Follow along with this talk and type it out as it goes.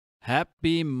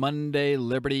Happy Monday,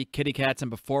 Liberty Kitty Cats.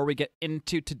 And before we get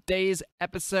into today's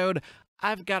episode,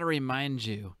 I've got to remind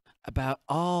you about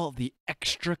all the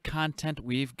extra content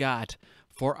we've got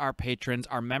for our patrons,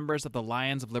 our members of the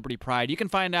Lions of Liberty Pride. You can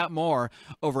find out more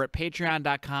over at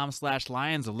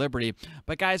patreon.com/Lions of Liberty.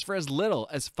 But guys, for as little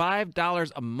as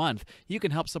 $5 a month, you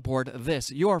can help support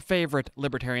this, your favorite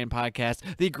libertarian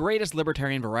podcast, the greatest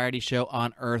libertarian variety show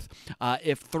on earth.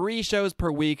 If 3 shows per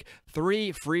week,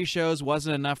 3 free shows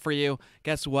wasn't enough for you,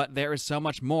 guess what? There is so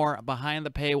much more behind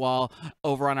the paywall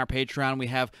over on our Patreon. We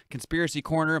have Conspiracy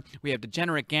Corner, we have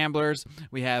Degenerate Gamblers,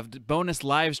 we have bonus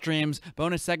live streams,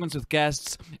 bonus segments with guests,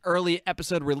 early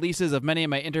episode releases of many of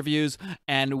my interviews,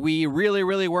 and we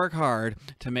really work hard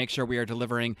to make sure we are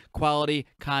delivering quality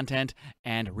content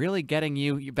and really getting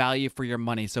you value for your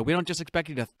money. So we don't just expect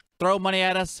you to throw money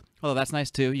at us, although that's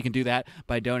nice too. You can do that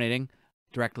by donating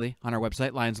directly on our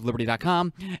website,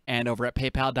 lionsofliberty.com, and over at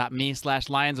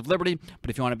paypal.me/lionsofliberty. But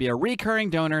if you want to be a recurring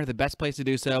donor, the best place to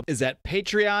do so is at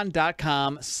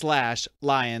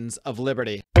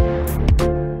patreon.com/lionsofliberty.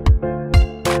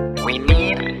 We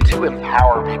need to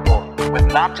empower people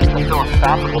with not just the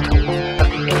philosophical tools, but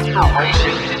the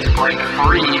inspiration to break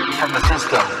free from the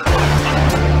system.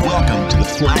 Welcome to the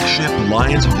flagship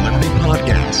Lions of Liberty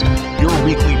podcast, your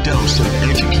weekly dose of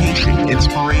education,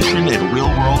 inspiration, and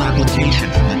real-world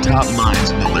application from the top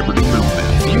minds in the liberty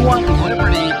movement. If you want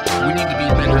liberty, we need to be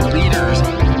better leaders,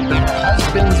 better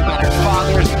husbands, better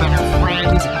fathers, better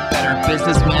friends, better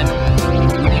businessmen. We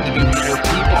need to be better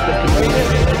people.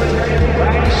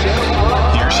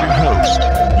 Here's your host,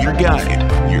 your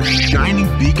guide, your shining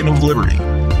beacon of liberty,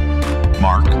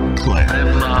 Marc Claire.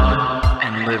 Live long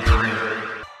and live free.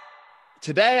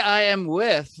 Today, I am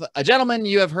with a gentleman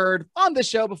you have heard on this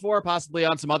show before, possibly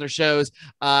on some other shows.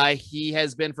 He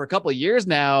has been for a couple of years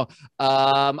now.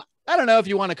 I don't know if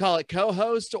you want to call it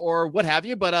co-host or what have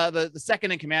you, but the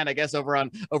second in command, I guess, over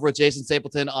with Jason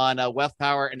Stapleton on Wealth,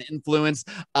 Power, and Influence.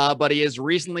 But he has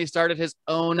recently started his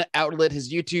own outlet,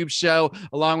 his YouTube show,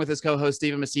 along with his co-host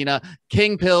Stephen Messina.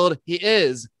 KINGPILLED. He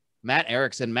is Matt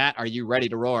Erickson. Matt, are you ready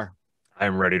to roar?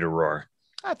 I'm ready to roar.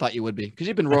 I thought you would be, because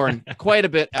you've been roaring quite a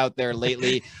bit out there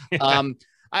lately.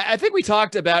 I think we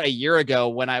talked about a year ago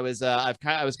when I was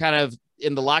kind of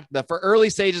in the for early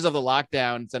stages of the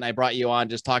lockdowns, and I brought you on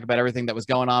just talk about everything that was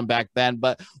going on back then.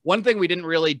 But one thing we didn't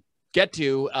really get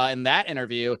to in that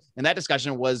interview, in that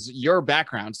discussion, was your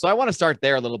background. So I want to start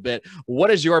there a little bit.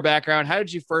 What is your background? How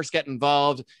did you first get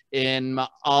involved in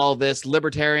all this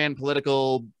libertarian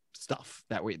political stuff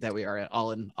that we are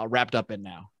all wrapped up in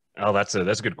now? Oh, that's a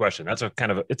good question. That's a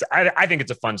kind of I think it's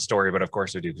a fun story, but of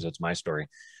course I do, because it's my story.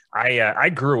 I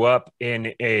grew up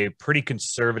in a pretty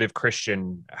conservative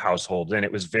Christian household, and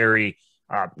it was very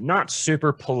not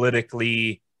super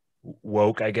politically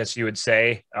woke, I guess you would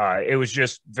say. It was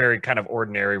just very kind of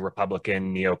ordinary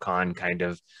Republican neocon kind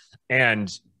of,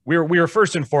 and we were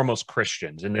first and foremost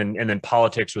Christians, and then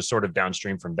politics was sort of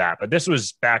downstream from that. But this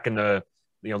was back in the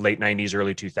late 90s,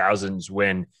 early 2000s,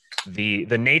 when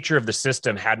the nature of the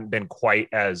system hadn't been quite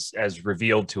as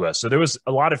revealed to us. So there was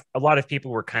a lot of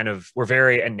people were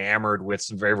very enamored with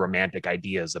some very romantic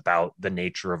ideas about the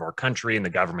nature of our country and the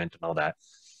government and all that.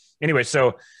 Anyway,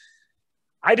 so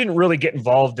I didn't really get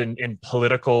involved in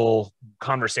political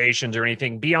conversations or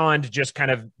anything beyond just kind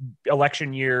of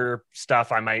election year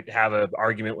stuff. I might have an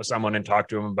argument with someone and talk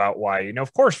to them about why,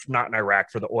 of course, not in Iraq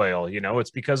for the oil,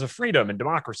 it's because of freedom and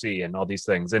democracy and all these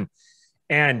things.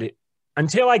 And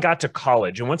until I got to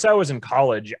college, and once I was in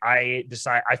college, I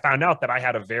found out that I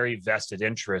had a very vested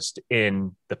interest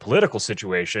in the political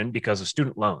situation because of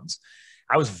student loans.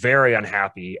 I was very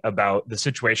unhappy about the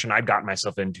situation I'd gotten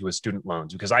myself into with student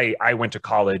loans, because I went to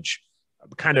college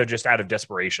kind of just out of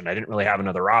desperation. I didn't really have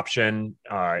another option.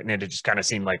 And it just kind of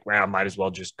seemed like, well, I might as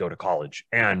well just go to college.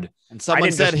 And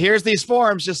someone said, here's these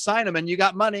forms, just sign them and you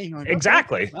got money. Like,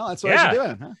 exactly. Okay. Well, that's what I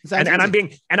should do. Huh?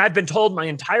 And I've been told my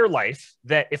entire life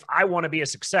that if I want to be a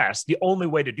success, the only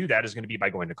way to do that is going to be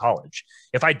by going to college.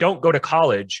 If I don't go to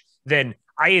college, then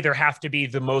I either have to be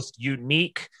the most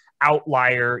unique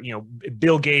outlier,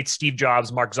 Bill Gates, Steve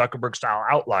Jobs, Mark Zuckerberg style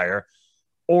outlier,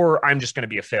 or I'm just going to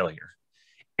be a failure.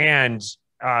 And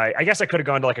I guess I could have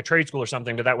gone to like a trade school or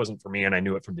something, but that wasn't for me. And I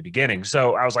knew it from the beginning.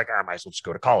 So I was like, I might as well just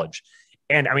go to college.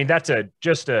 And I mean, that's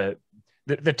the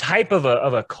type of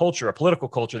a culture, a political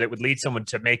culture that would lead someone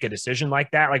to make a decision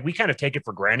like that. Like, we kind of take it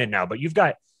for granted now, but you've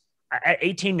got an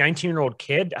 18, 19-year-old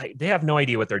kid. They have no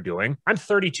idea what they're doing. I'm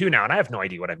 32 now and I have no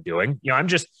idea what I'm doing. I'm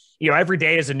just, every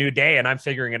day is a new day and I'm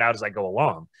figuring it out as I go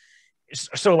along.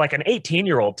 So like an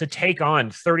 18-year-old to take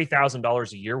on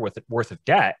 $30,000 a year worth of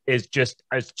debt is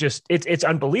it's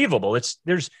unbelievable.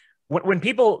 when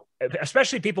people,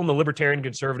 especially people in the libertarian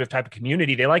conservative type of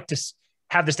community, they like to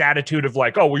have this attitude of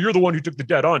like, oh, well, you're the one who took the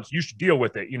debt on, so you should deal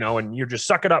with it, and you're just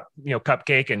suck it up,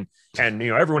 cupcake, and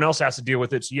everyone else has to deal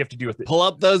with it, so you have to deal with it. Pull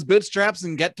up those bootstraps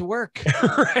and get to work.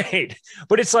 Right.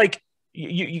 But it's like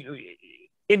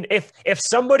if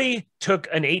somebody took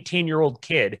an 18-year-old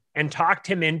kid and talked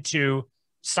him into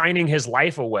signing his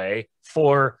life away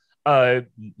for a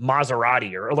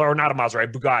Maserati or not a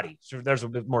Maserati, Bugatti, so there's a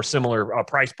bit more similar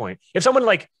price point. If someone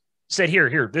like said,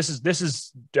 here, this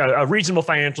is a reasonable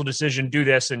financial decision, do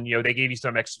this, and they gave you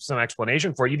some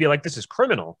explanation for it, you'd be like, this is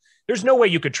criminal. There's no way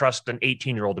you could trust an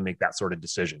 18-year-old to make that sort of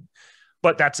decision.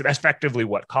 But that's effectively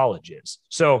what college is.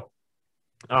 So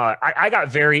I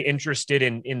got very interested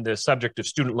in the subject of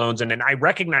student loans, and then I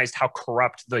recognized how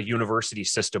corrupt the university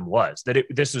system was. That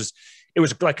it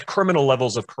was like criminal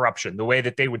levels of corruption. The way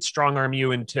that they would strong arm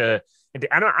you into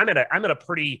I'm at a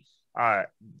pretty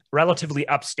relatively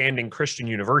upstanding Christian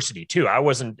university too. I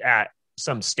wasn't at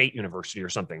some state university or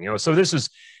something, So this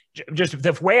was just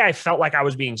the way I felt like I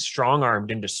was being strong armed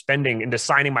into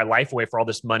signing my life away for all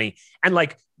this money, and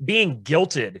like being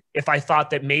guilted if I thought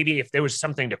that maybe if there was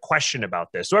something to question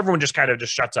about this. So everyone just kind of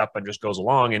just shuts up and just goes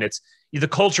along, and it's the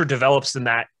culture develops in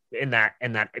that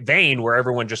vein where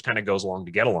everyone just kind of goes along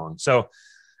to get along. So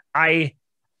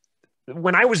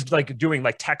when I was like doing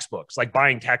like textbooks, like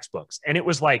buying textbooks, and it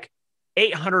was like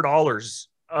 $800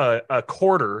 a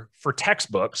quarter for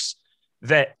textbooks,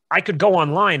 that I could go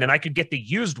online and I could get the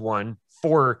used one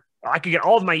I could get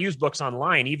all of my used books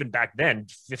online. Even back then,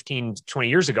 15, 20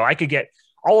 years ago, I could get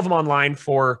all of them online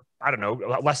for, I don't know,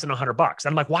 less than $100.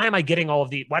 I'm like, why am I getting all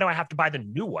of why do I have to buy the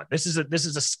new one? This is a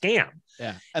scam.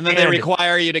 Yeah. And then they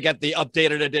require you to get the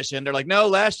updated edition. They're like, no,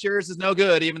 last year's is no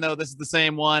good, even though this is the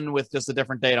same one with just a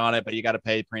different date on it, but you got to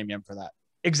pay premium for that.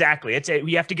 Exactly.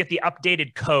 We have to get the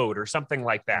updated code or something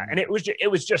like that. And it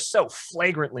was just so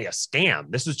flagrantly a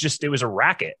scam. It was a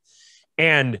racket.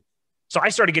 And so I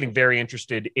started getting very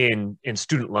interested in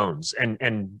student loans,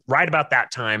 and right about that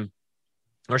time,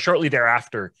 or shortly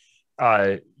thereafter,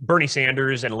 Bernie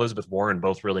Sanders and Elizabeth Warren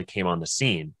both really came on the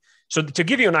scene. So to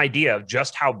give you an idea of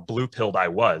just how blue-pilled I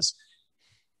was,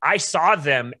 I saw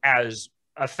them as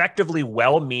effectively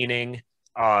well-meaning,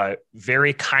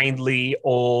 very kindly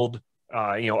old,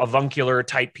 avuncular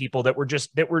type people that were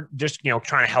just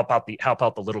trying to help out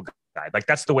the little guy. Like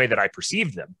that's the way that I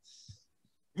perceived them.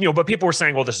 But people were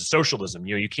saying, well, this is socialism.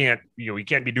 You can't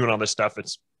be doing all this stuff.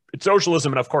 It's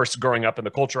socialism. And of course, growing up in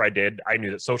the culture I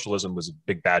knew that socialism was a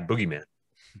big bad boogeyman.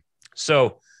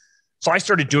 So I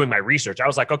started doing my research. I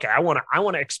was like, okay, I want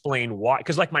to explain why,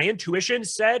 because like my intuition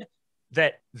said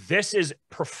that this is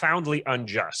profoundly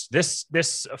unjust.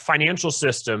 This financial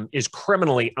system is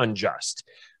criminally unjust.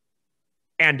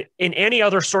 And in any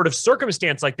other sort of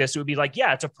circumstance like this, it would be like,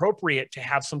 yeah, it's appropriate to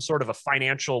have some sort of a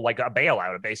financial, like a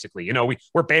bailout, basically.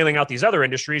 We're bailing out these other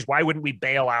industries. Why wouldn't we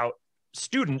bail out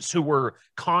students who were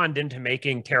conned into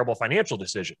making terrible financial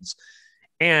decisions?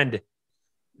 And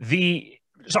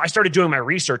so I started doing my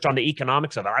research on the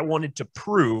economics of it. I wanted to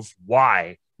prove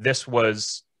why this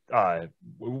was,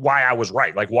 why I was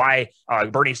right, like why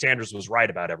Bernie Sanders was right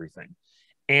about everything.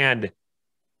 And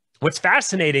what's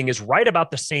fascinating is right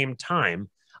about the same time,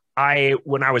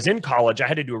 when I was in college, I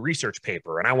had to do a research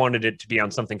paper, and I wanted it to be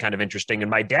on something kind of interesting. And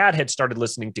my dad had started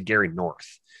listening to Gary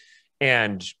North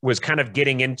and was kind of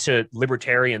getting into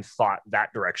libertarian thought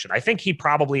that direction. I think he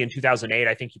probably in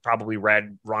 2008,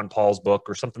 read Ron Paul's book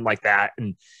or something like that.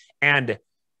 And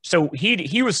so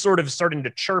he was sort of starting to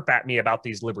chirp at me about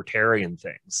these libertarian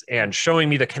things and showing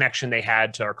me the connection they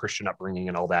had to our Christian upbringing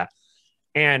and all that.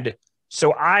 And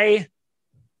so I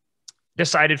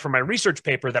decided for my research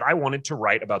paper that I wanted to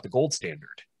write about the gold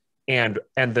standard and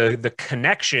the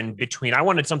connection between, I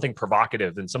wanted something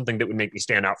provocative and something that would make me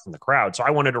stand out from the crowd. So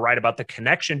I wanted to write about the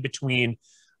connection between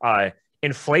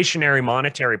inflationary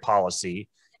monetary policy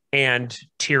and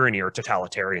tyranny or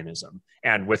totalitarianism,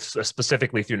 and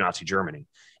specifically through Nazi Germany.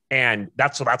 And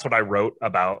that's what I wrote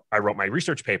my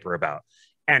research paper about.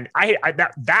 And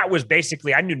that was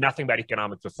basically, I knew nothing about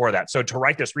economics before that. So to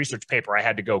write this research paper, I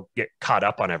had to go get caught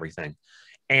up on everything.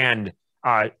 And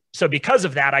so because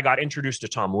of that, I got introduced to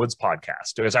Tom Woods'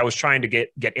 podcast. As I was trying to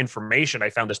get information, I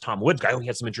found this Tom Woods guy. He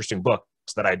had some interesting books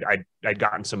that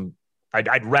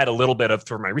I'd read a little bit of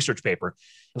for my research paper.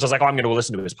 And so I was like, I'm going to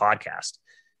listen to his podcast.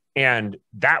 And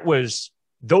those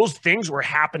things were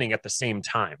happening at the same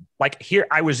time. Like here,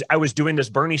 I was doing this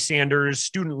Bernie Sanders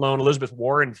student loan, Elizabeth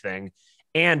Warren thing,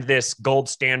 and this gold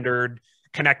standard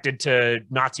connected to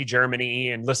Nazi Germany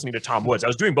and listening to Tom Woods. I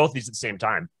was doing both of these at the same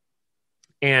time.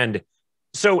 And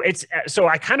so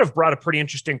I kind of brought a pretty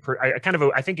interesting,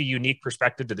 I think a unique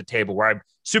perspective to the table, where I'm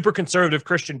super conservative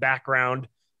Christian background,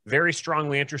 very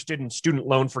strongly interested in student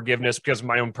loan forgiveness because of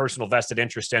my own personal vested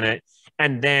interest in it,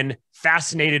 and then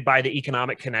fascinated by the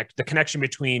connection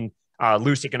between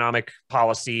loose economic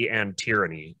policy and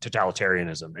tyranny,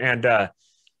 totalitarianism. And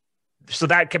so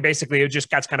that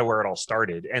that's kind of where it all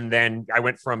started. And then I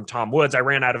went from Tom Woods. I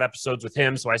ran out of episodes with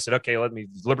him. So I said, okay,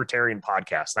 Libertarian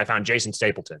podcast. And I found Jason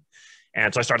Stapleton.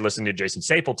 And so I started listening to Jason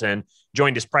Stapleton,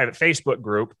 joined his private Facebook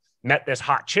group, met this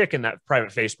hot chick in that private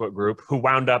Facebook group who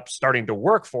wound up starting to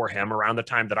work for him around the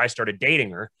time that I started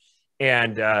dating her.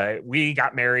 And we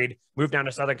got married, moved down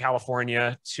to Southern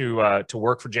California to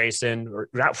work for Jason, or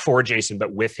not for Jason,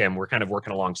 but with him. We're kind of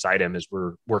working alongside him as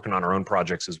we're working on our own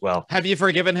projects as well. Have you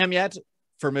forgiven him yet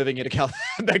for moving you to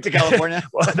back to California?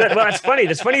 Well, that's funny.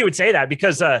 That's funny you would say that,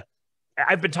 because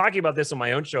I've been talking about this on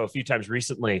my own show a few times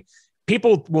recently.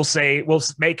 People will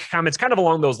make comments kind of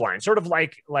along those lines, sort of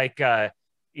like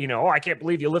oh, I can't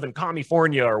believe you live in Commie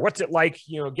California, or what's it like,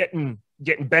 getting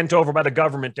bent over by the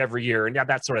government every year, and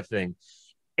that sort of thing.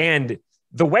 And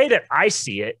the way that I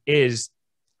see it is,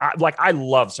 I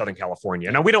love Southern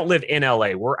California. Now, we don't live in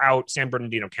LA. We're out San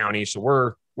Bernardino County, so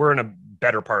we're in a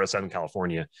better part of Southern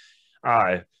California.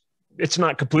 It's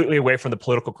not completely away from the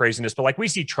political craziness, but we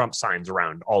see Trump signs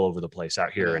around all over the place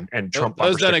out here, and Trump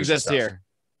those don't exist here.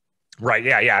 Right.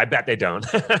 Yeah. I bet they don't.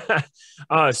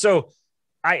 So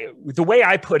the way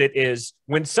I put it is,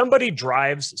 when somebody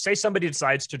decides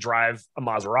to drive a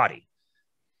Maserati,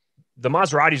 the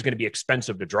Maserati is going to be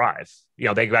expensive to drive.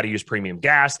 They got to use premium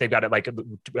gas. They've got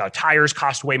to tires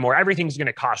cost way more. Everything's going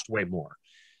to cost way more.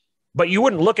 But you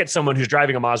wouldn't look at someone who's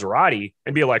driving a Maserati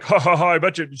and be like, I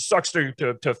bet you it sucks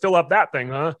to fill up that thing,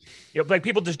 huh?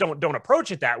 People just don't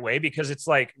approach it that way, because it's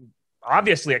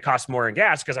obviously it costs more in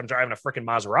gas because I'm driving a freaking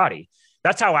Maserati.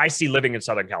 That's how I see living in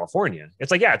Southern California.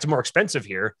 It's it's more expensive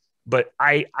here, but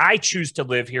I choose to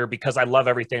live here because I love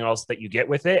everything else that you get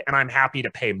with it, and I'm happy to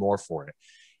pay more for it.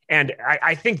 And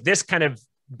I think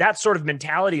that sort of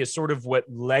mentality is sort of what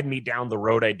led me down the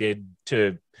road I did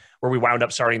to where we wound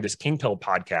up starting this KINGPILLED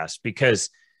podcast, because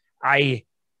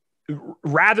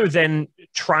rather than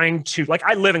trying to,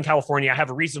 I live in California, I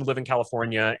have a reason to live in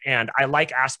California, and I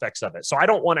like aspects of it. So I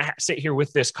don't want to sit here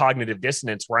with this cognitive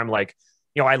dissonance where I'm like,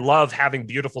 I love having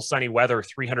beautiful sunny weather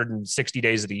 360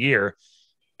 days of the year,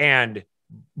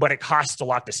 but it costs a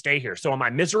lot to stay here. So am I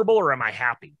miserable or am I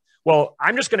happy? Well,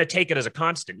 I'm just going to take it as a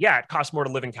constant. Yeah, it costs more to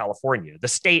live in California. The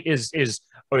state is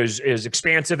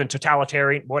expansive and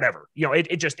totalitarian, whatever.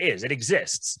 It just is. It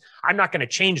exists. I'm not going to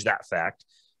change that fact.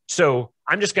 So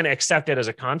I'm just going to accept it as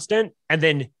a constant, and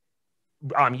then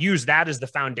use that as the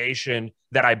foundation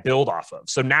that I build off of.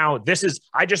 So now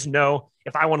I just know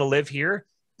if I want to live here,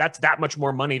 that's that much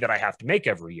more money that I have to make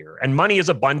every year. And money is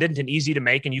abundant and easy to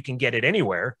make, and you can get it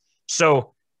anywhere.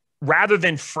 So rather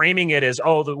than framing it as,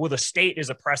 the state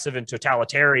is oppressive and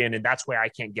totalitarian, and that's why I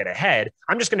can't get ahead,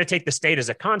 I'm just going to take the state as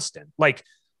a constant. What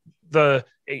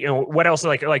else?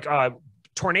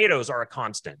 Tornadoes are a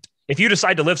constant. If you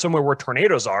decide to live somewhere where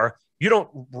tornadoes are, you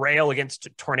don't rail against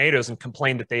tornadoes and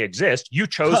complain that they exist. You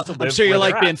chose to live. I'm sure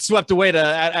you're being swept away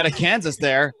out of Kansas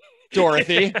there,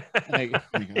 Dorothy. All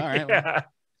right. Yeah.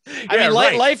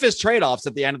 Life is trade-offs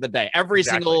at the end of the day. Every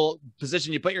single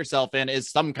position you put yourself in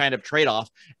is some kind of trade-off.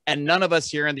 And none of us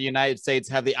here in the United States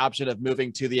have the option of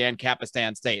moving to the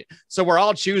Ancapistan state. So we're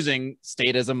all choosing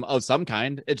statism of some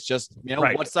kind. It's just,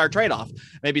 what's our trade-off?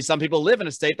 Maybe some people live in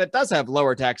a state that does have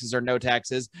lower taxes or no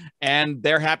taxes, and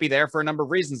they're happy there for a number of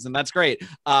reasons. And that's great.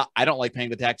 I don't like paying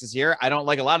the taxes here. I don't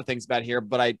like a lot of things about here,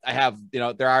 but I have,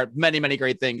 there are many, many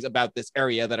great things about this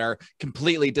area that are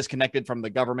completely disconnected from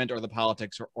the government or the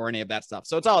politics or any of that stuff.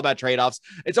 So it's all about trade-offs.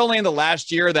 It's only in the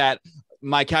last year that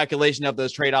my calculation of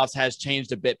those trade-offs has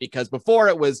changed a bit, because before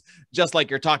it was just like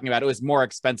you're talking about, it was more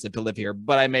expensive to live here,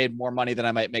 but I made more money than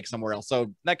I might make somewhere else.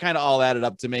 So that kind of all added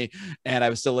up to me, and I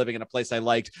was still living in a place I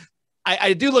liked.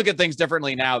 I do look at things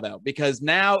differently now, though, because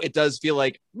now it does feel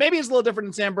like maybe it's a little different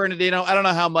in San Bernardino. I don't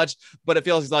know how much, but it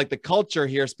feels like the culture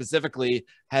here specifically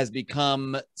has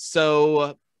become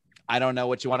so, I don't know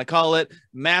what you want to call it,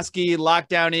 masky,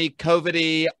 lockdowny,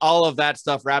 COVID-y, all of that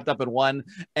stuff wrapped up in one.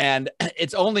 And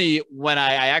it's only when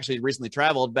I actually recently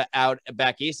traveled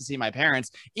back east to see my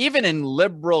parents, even in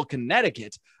liberal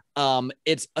Connecticut,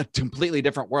 it's a completely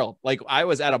different world. I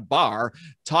was at a bar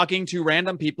talking to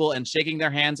random people and shaking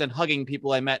their hands and hugging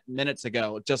people I met minutes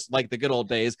ago, just like the good old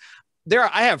days.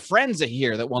 I have friends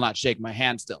here that will not shake my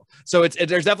hand still. So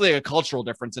there's definitely a cultural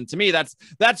difference. And to me, that's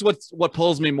what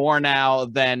pulls me more now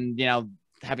than,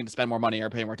 having to spend more money or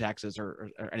pay more taxes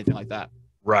or anything like that.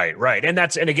 Right, right. And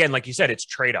again, like you said, it's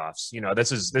trade-offs. You know,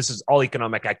 this is all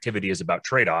economic activity is about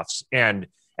trade-offs, and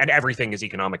everything is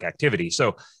economic activity.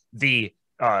 So the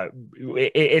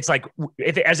it's like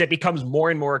as it becomes more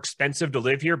and more expensive to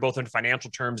live here, both in financial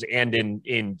terms and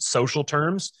in social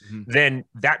terms, then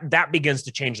that begins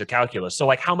to change the calculus. So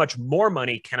like, how much more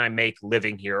money can I make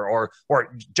living here, or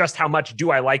just how much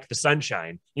do I like the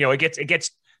sunshine? You know, it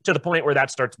gets to the point where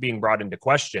that starts being brought into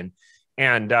question.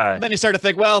 And then you start to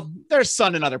think, well, there's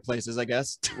sun in other places, I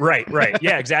guess. Right.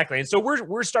 Yeah, exactly. And so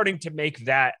we're starting to make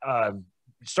that,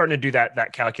 starting to do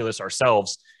that calculus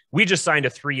ourselves. We just signed a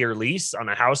 3-year lease on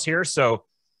a house here. So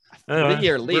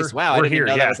 3-year lease. Wow. I didn't even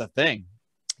know that was a thing.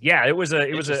 Yeah. It was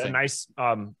a nice,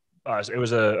 it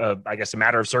was I guess a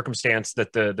matter of circumstance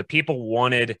that the people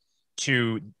wanted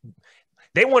to,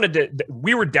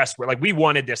 we were desperate. Like, we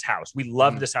wanted this house. We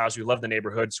loved this house. We loved the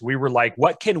neighborhood. So we were like,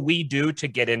 what can we do to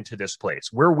get into this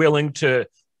place? We're willing to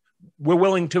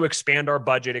expand our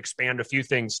budget, expand a few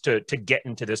things to get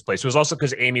into this place. It was also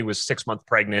because Amy was 6 months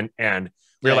pregnant, and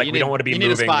we were like, we don't want to be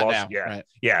moving. Yeah. Right.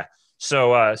 Yeah.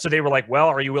 So they were like, well,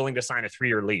 are you willing to sign a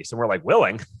 3-year lease? And we're like,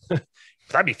 willing?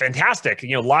 That'd be fantastic.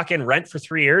 You know, lock in rent for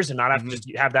 3 years and not have to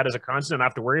just have that as a constant and not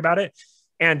have to worry about it.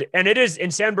 And it is in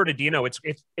San Bernardino.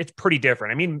 It's pretty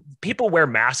different. I mean, people wear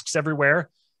masks everywhere.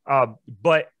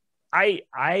 But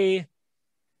I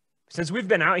since we've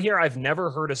been out here, I've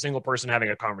never heard a single person having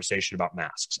a conversation about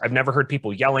masks. I've never heard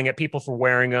people yelling at people for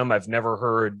wearing them. I've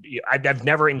never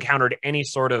encountered any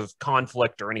sort of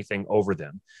conflict or anything over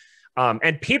them.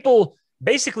 And people,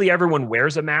 basically everyone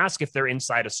wears a mask if they're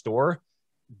inside a store,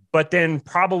 but then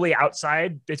probably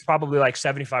outside, it's probably like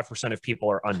 75% of people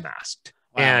are unmasked.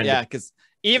 Wow, and yeah, because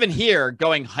even here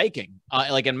going hiking,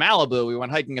 like in Malibu, we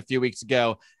went hiking a few weeks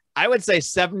ago. I would say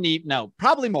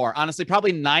probably more. Honestly,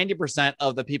 probably 90%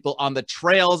 of the people on the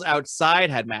trails outside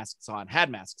had masks on.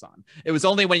 It was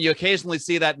only when you occasionally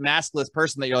see that maskless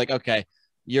person that you're like, okay,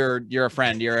 you're a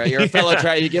friend. You're a fellow.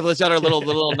 You give each other a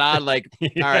little nod, like,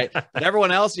 all right. But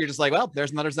everyone else, you're just like, well,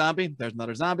 there's another zombie. There's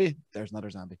another zombie. There's another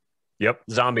zombie. Yep,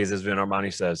 zombies, as Vin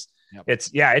Armani says. Yep.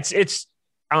 It's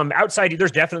outside,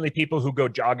 there's definitely people who go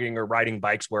jogging or riding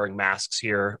bikes wearing masks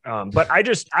here. But I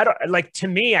don't like, to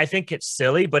me, I think it's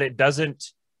silly, but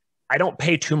I don't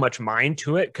pay too much mind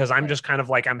to it, because I'm just kind of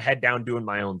like, I'm head down doing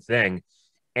my own thing.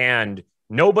 And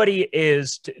nobody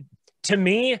is, to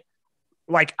me,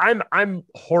 like, I'm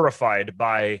horrified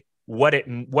by what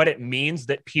it means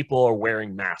that people are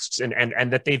wearing masks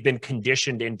and that they've been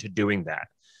conditioned into doing that.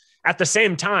 At the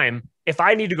same time, if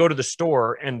I need to go to the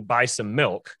store and buy some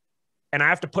milk, and I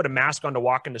have to put a mask on to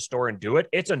walk in the store and do it,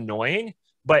 it's annoying,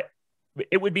 but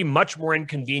it would be much more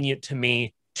inconvenient to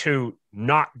me to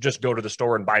not just go to the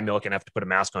store and buy milk and have to put a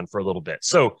mask on for a little bit.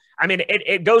 So, I mean,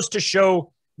 it goes to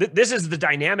show that this is the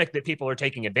dynamic that people are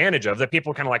taking advantage of, that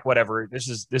people are kind of like, whatever, this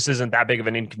isn't that big of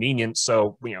an inconvenience.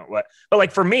 So, you know what, but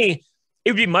like, for me, it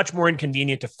would be much more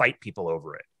inconvenient to fight people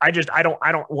over it. I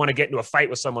don't want to get into a fight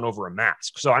with someone over a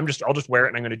mask. So I'll just wear it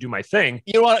and I'm going to do my thing.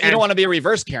 You don't want to be a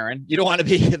reverse Karen. You don't want to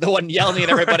be the one yelling at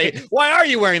everybody. Right. Why are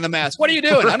you wearing the mask? What are you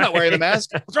doing? I'm not wearing the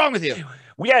mask. What's wrong with you?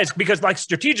 Well, yeah, it's because, like,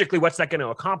 strategically, what's that going to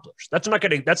accomplish? That's not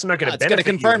going to it's going to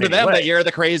confirm to them that you're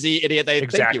the crazy idiot they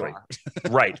think you are.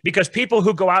 Right. Because people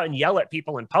who go out and yell at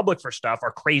people in public for stuff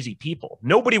are crazy people.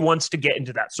 Nobody wants to get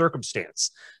into that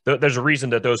circumstance. There's a reason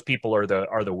that those people are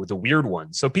the weird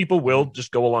ones. So people will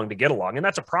just go along to get along, and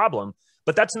that's a problem.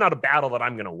 But that's not a battle that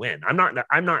I'm going to win. I'm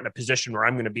not in a position where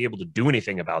I'm going to be able to do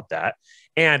anything about that.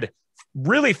 And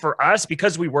really, for us,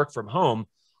 because we work from home,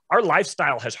 our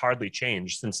lifestyle has hardly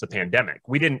changed since the pandemic.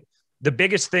 The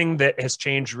biggest thing that has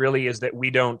changed really is that we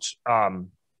don't go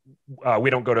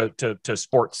to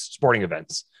sporting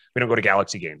events. We don't go to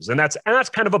Galaxy games. And that's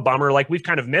kind of a bummer. Like, we've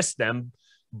kind of missed them,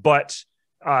 but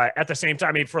at the same time,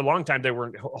 I mean, for a long time, they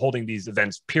weren't holding these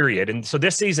events, period. And so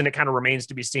this season, it kind of remains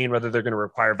to be seen whether they're going to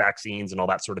require vaccines and all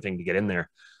that sort of thing to get in there.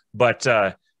 But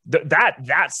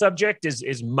that subject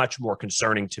is much more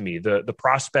concerning to me. The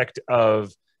prospect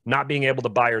of not being able to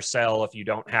buy or sell if you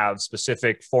don't have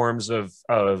specific forms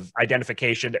of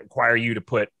identification that require you to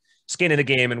put skin in the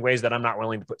game in ways that I'm not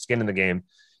willing to put skin in the game.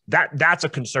 That's a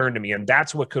concern to me. And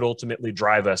that's what could ultimately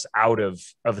drive us out of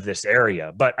this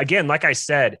area. But again, like I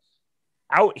said,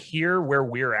 out here where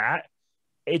we're at,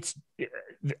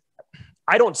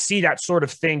 I don't see that sort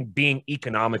of thing being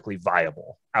economically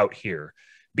viable out here,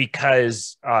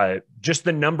 because just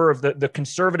the number of the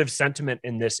conservative sentiment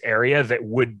in this area that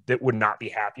would not be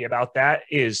happy about that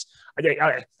is,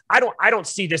 I don't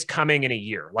see this coming in a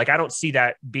year. Like, I don't see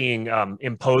that being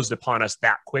imposed upon us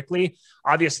that quickly.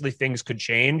 Obviously, things could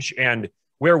change, and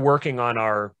we're working on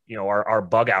our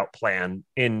bug out plan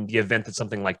in the event that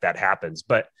something like that happens.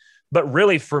 But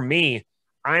really for me,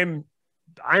 I'm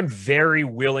very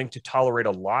willing to tolerate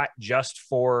a lot just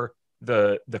for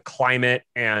the climate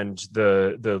and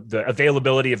the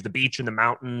availability of the beach and the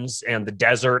mountains and the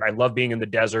desert. I love being in the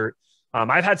desert.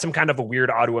 I've had some kind of a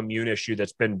weird autoimmune issue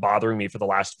that's been bothering me for the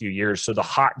last few years. So the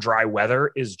hot, dry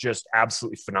weather is just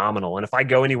absolutely phenomenal. And if I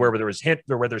go anywhere where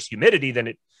there's humidity, then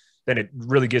it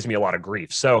really gives me a lot of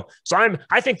grief. So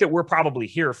I think that we're probably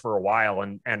here for a while.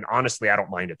 And honestly, I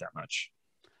don't mind it that much.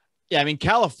 Yeah, I mean,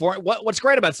 California, what's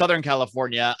great about Southern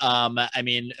California, I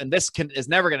mean, and this is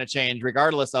never going to change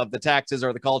regardless of the taxes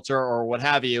or the culture or what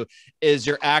have you, is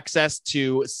your access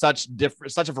to such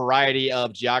a variety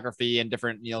of geography and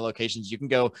different, locations. You can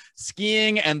go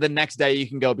skiing and the next day you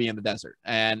can go be in the desert,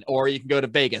 or you can go to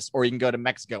Vegas, or you can go to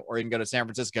Mexico, or you can go to San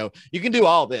Francisco. You can do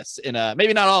all this in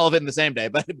maybe not all of it in the same day,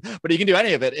 but you can do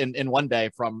any of it in one day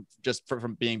from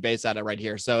being based out of right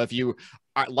here. So if you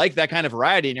like that kind of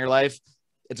variety in your life,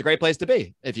 it's a great place to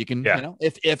be if you can,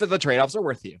 if the trade-offs are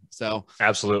worth you. So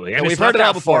absolutely. And we've heard it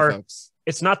all before, folks.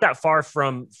 It's not that far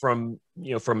from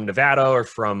Nevada or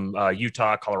from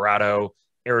Utah, Colorado,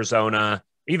 Arizona,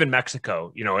 even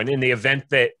Mexico, and in the event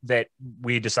that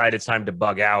we decide it's time to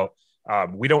bug out,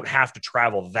 we don't have to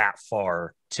travel that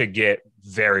far to get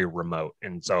very remote.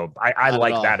 And so I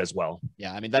like that as well.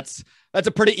 Yeah. I mean, that's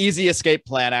a pretty easy escape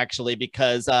plan, actually,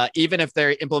 because even if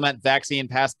they implement vaccine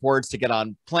passports to get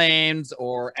on planes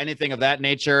or anything of that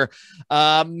nature,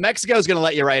 Mexico is going to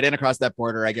let you right in across that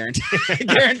border. I guarantee.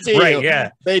 Right, you.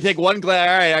 Yeah. They take one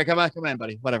glare. All right, come on,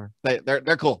 buddy. Whatever.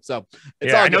 They're cool. So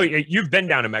it's all I know you've been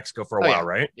down to Mexico for a while,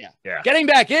 right? Yeah. Getting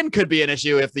back in could be an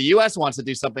issue if the U.S. wants to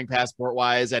do something passport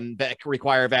wise and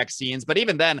require vaccines. But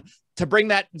even then, to bring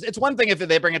that, it's one thing if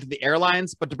they bring it to the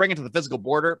airlines, but to bring it to the physical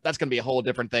border, that's going to be a whole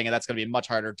different thing. And that's going to be much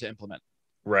harder to implement.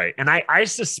 Right. And I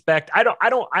suspect, I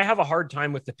have a hard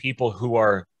time with the people who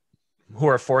are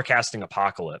forecasting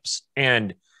apocalypse.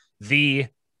 And if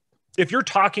you're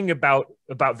talking about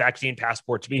vaccine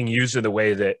passports being used in the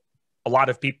way that a lot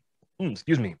of people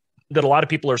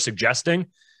are suggesting,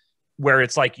 where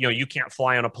it's like, you can't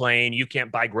fly on a plane, you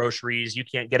can't buy groceries, you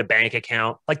can't get a bank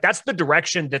account. Like, that's the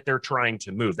direction that they're trying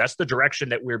to move. That's the direction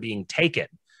that we're being taken.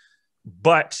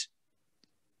 But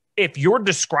if you're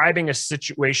describing a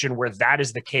situation where that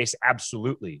is the case,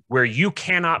 absolutely, where you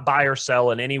cannot buy or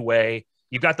sell in any way,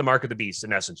 you've got the mark of the beast,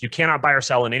 in essence. You cannot buy or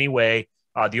sell in any way.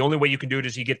 The only way you can do it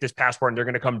is you get this passport and they're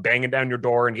going to come banging down your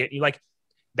door and get you. Like,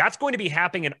 that's going to be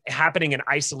happening in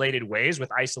isolated ways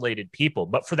with isolated people.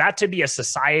 But for that to be a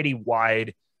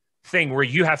society-wide thing where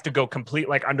you have to go complete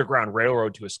like Underground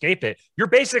Railroad to escape it, you're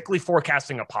basically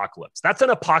forecasting apocalypse. That's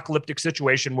an apocalyptic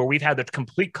situation where we've had the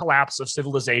complete collapse of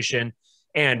civilization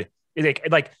and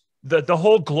like the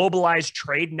whole globalized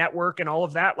trade network and all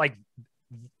of that. Like,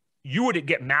 you would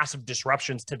get massive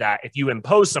disruptions to that if you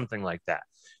impose something like that.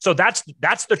 So that's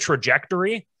the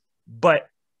trajectory. But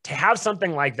to have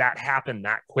something like that happen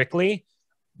that quickly,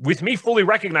 with me fully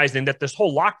recognizing that this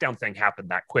whole lockdown thing happened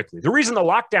that quickly. The reason the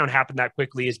lockdown happened that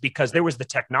quickly is because there was the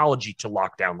technology to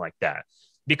lock down like that.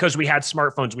 Because we had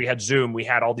smartphones, we had Zoom, we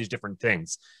had all these different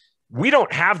things. We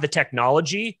don't have the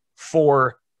technology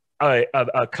for a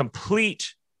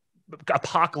complete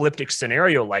apocalyptic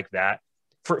scenario like that,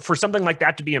 for something like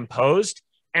that to be imposed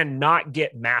and not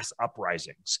get mass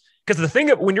uprisings. Because the thing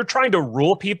that when you're trying to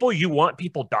rule people, you want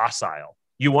people docile.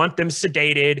 You want them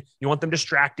sedated. You want them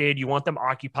distracted. You want them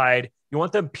occupied. You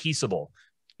want them peaceable.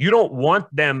 You don't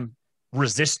want them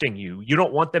resisting you. You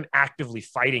don't want them actively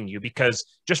fighting you, because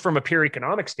just from a pure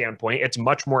economic standpoint, it's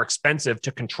much more expensive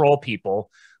to control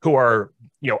people who are,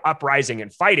 uprising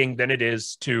and fighting than it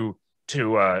is to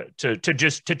try to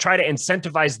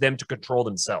incentivize them to control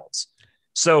themselves.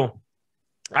 So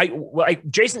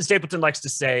Jason Stapleton likes to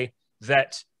say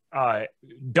that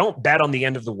don't bet on the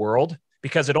end of the world,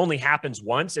 because it only happens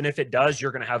once. And if it does,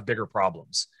 you're going to have bigger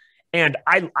problems. And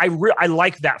I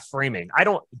like that framing.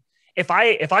 If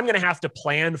I'm going to have to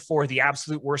plan for the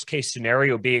absolute worst case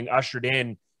scenario being ushered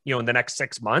in, in the next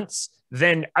 6 months,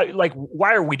 then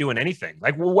why are we doing anything?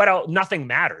 Like, what else? Nothing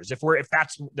matters if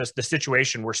that's the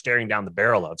situation we're staring down the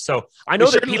barrel of. So I know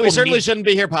we certainly shouldn't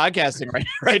be here podcasting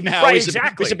right now. Right,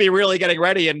 exactly. We should be really getting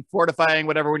ready and fortifying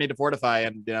whatever we need to fortify.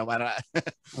 And,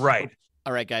 right.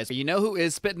 All right, guys. You know who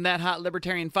is spitting that hot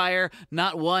libertarian fire?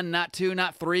 Not 1, not 2,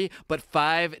 not 3, but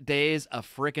 5 days a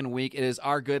frickin' week. It is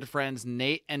our good friends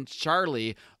Nate and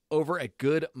Charlie over at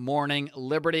Good Morning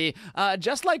Liberty.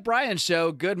 Just like Brian's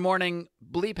show, Good Morning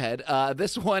Bleephead,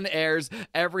 this one airs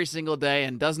every single day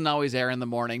and doesn't always air in the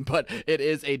morning, but it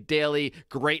is a daily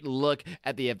great look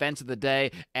at the events of the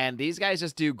day. And these guys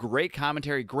just do great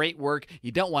commentary, great work.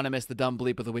 You don't want to miss the dumb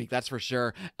bleep of the week, that's for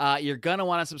sure. You're going to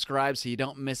want to subscribe so you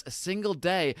don't miss a single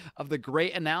day of the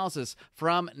great analysis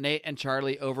from Nate and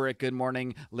Charlie over at Good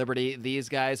Morning Liberty. These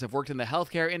guys have worked in the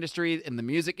healthcare industry, in the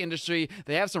music industry.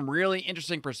 They have some really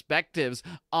interesting perspectives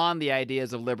on the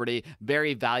ideas of liberty,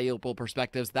 very valuable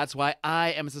perspectives. That's why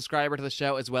I am a subscriber to the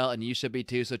show as well, and you should be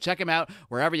too. So check them out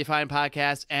wherever you find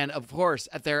podcasts, and of course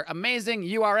at their amazing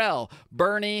URL,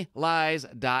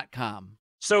 bernielies.com.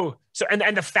 So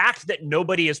the fact that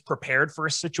nobody is prepared for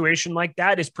a situation like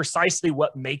that is precisely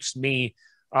what makes me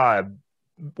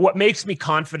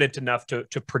confident enough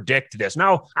to predict this.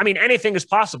 Now, I mean, anything is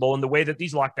possible in the way that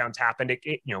these lockdowns happened.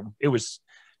 It was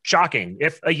shocking.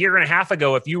 If a year and a half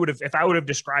ago, if I would have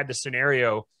described the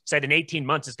scenario, said in 18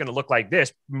 months it's going to look like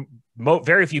this,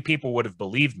 very few people would have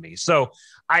believed me. So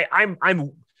I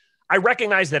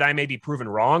recognize that I may be proven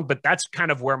wrong, but that's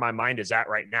kind of where my mind is at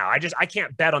right now. I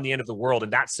can't bet on the end of the world,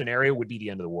 and that scenario would be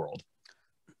the end of the world.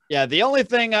 Yeah, the only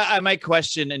thing I might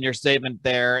question in your statement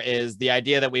there is the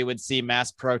idea that we would see mass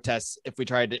protests if we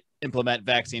tried to implement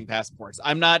vaccine passports.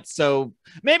 I'm not so,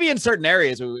 maybe in certain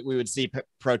areas we would see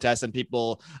protests and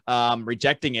people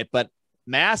rejecting it, but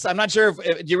mass, I'm not sure if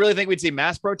do you really think we'd see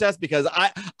mass protests? Because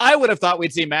I would have thought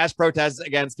we'd see mass protests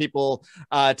against people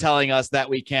telling us that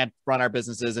we can't run our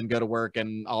businesses and go to work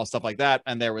and all stuff like that.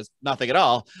 And there was nothing at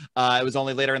all. It was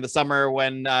only later in the summer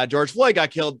when George Floyd got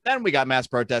killed, then we got mass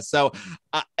protests. So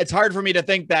it's hard for me to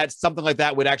think that something like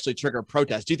that would actually trigger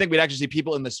protests. Do you think we'd actually see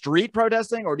people in the street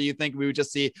protesting, or do you think we would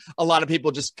just see a lot of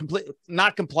people just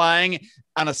not complying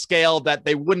on a scale that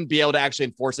they wouldn't be able to actually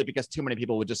enforce it because too many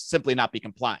people would just simply not be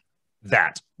complying?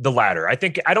 The latter. I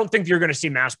don't think you're going to see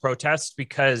mass protests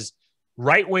because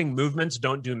right-wing movements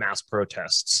don't do mass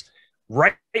protests.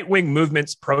 Right-wing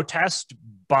movements protest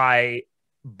by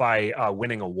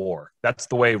winning a war. That's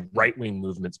the way right-wing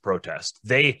movements protest.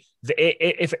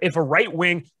 If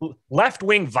a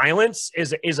left-wing violence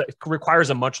requires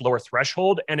a much lower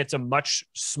threshold, and it's a much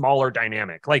smaller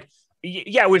dynamic. Like,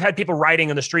 yeah, we've had people rioting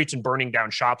in the streets and burning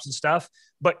down shops and stuff,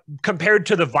 but compared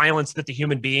to the violence that the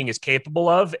human being is capable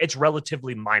of, it's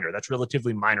relatively minor. That's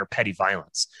relatively minor petty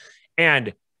violence.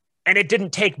 And it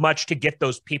didn't take much to get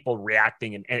those people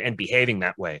reacting and behaving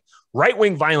that way.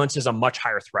 Right-wing violence is a much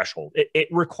higher threshold. It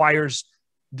requires,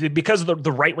 because of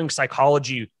the right-wing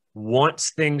psychology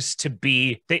wants things to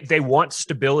be, they want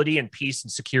stability and peace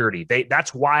and security.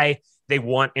 That's why they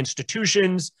want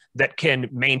institutions that can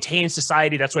maintain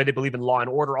society. That's why they believe in law and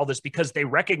order, all this, because they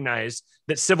recognize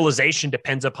that civilization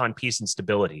depends upon peace and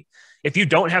stability. If you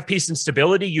don't have peace and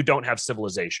stability, you don't have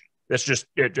civilization. That's just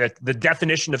the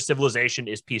definition of civilization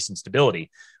is peace and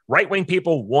stability. Right-wing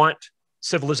people want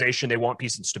civilization. They want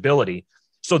peace and stability.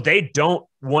 So they don't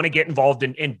want to get involved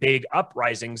in big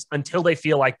uprisings until they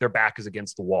feel like their back is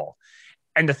against the wall.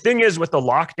 And the thing is, with the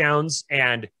lockdowns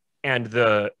and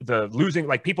the losing,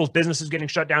 like people's businesses getting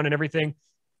shut down and everything,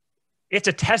 it's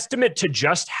a testament to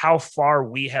just how far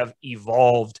we have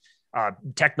evolved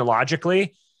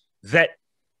technologically, that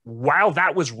while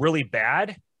that was really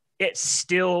bad, it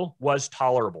still was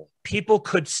tolerable. People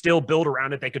could still build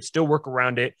around it. They could still work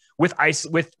around it with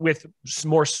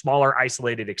more smaller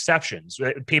isolated exceptions.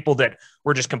 People that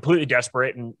were just completely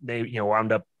desperate and they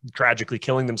wound up tragically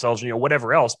killing themselves,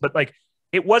 whatever else. But like,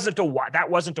 that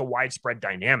wasn't a widespread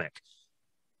dynamic.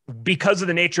 Because of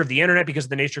the nature of the internet, because of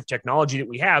the nature of technology that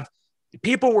we have,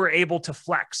 people were able to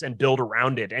flex and build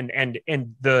around it.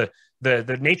 And the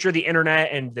nature of the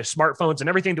internet and the smartphones and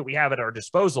everything that we have at our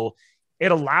disposal,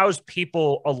 it allows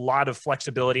people a lot of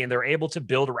flexibility, and they're able to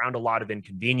build around a lot of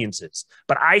inconveniences.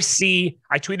 But I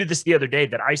tweeted this the other day,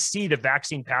 that I see the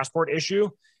vaccine passport issue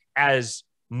as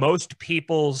most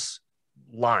people's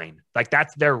line. Like,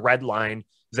 that's their red line,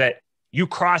 that you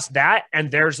cross that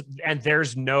and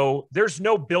there's no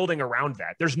building around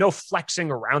that. There's no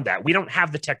flexing around that. We don't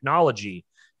have the technology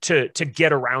to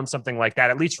get around something like that,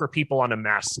 at least for people on a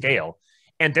mass scale.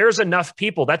 And there's enough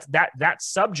people that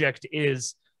subject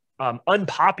is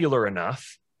unpopular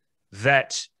enough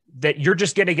that you're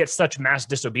just going to get such mass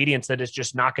disobedience that it's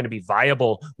just not going to be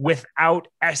viable without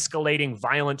escalating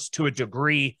violence to a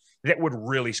degree that would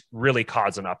really, really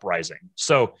cause an uprising.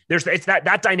 So it's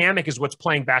that dynamic is what's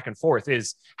playing back and forth,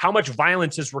 is how much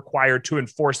violence is required to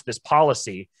enforce this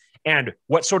policy, and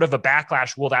what sort of a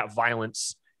backlash will that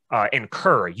violence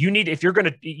incur. You have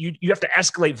to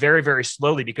escalate very, very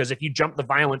slowly, because if you jump the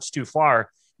violence too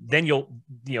far, then you're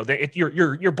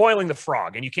boiling the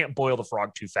frog, and you can't boil the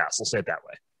frog too fast. We'll say it that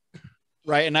way.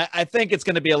 Right. And I think it's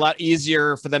going to be a lot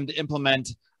easier for them to implement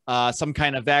some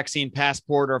kind of vaccine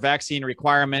passport or vaccine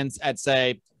requirements at,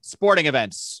 say, sporting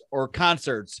events or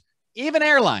concerts, even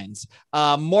airlines,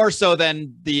 more so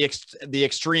than the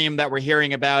extreme that we're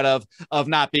hearing about of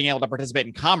not being able to participate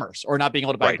in commerce or not being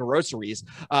able to buy groceries,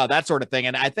 that sort of thing.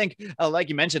 And I think, like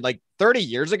you mentioned, like 30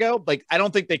 years ago, like I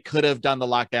don't think they could have done the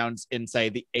lockdowns in, say,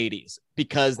 the 80s,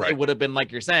 because it would have been,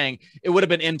 like you're saying, it would have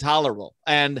been intolerable.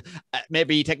 And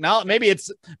maybe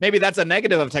that's a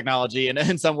negative of technology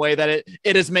in some way, that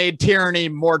it has made tyranny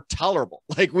more tolerable.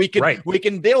 Like we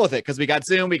can deal with it because we got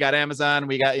Zoom, we got Amazon,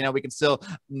 we got, we can still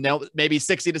maybe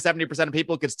 60 to 70% of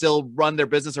people could still run their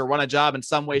business or run a job in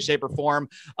some way, shape, or form.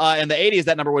 In the 80s,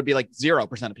 that number would be like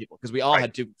 0% of people, because we all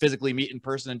had to physically meet in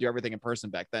person and do everything in person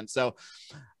back then. So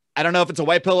I don't know if it's a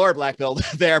white pill or a black pill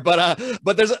there, but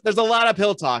there's a lot of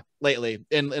pill talk lately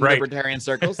in libertarian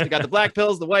circles. You got the black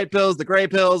pills, the white pills, the gray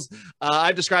pills.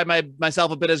 I've described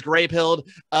myself a bit as gray pilled,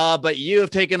 but you have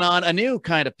taken on a new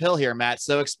kind of pill here, Matt.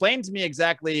 So explain to me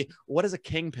exactly, what is a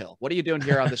king pill? What are you doing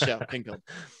here on the show, King Pill?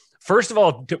 First of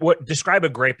all, describe a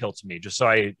gray pill to me, just so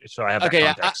I have that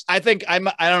context. I think I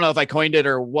don't know if I coined it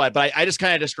or what, but I just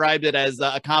kind of described it as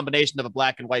a combination of a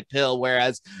black and white pill,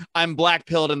 whereas I'm black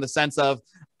pilled in the sense of,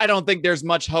 I don't think there's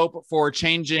much hope for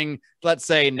changing, let's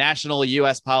say, national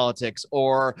U.S. politics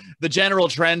or the general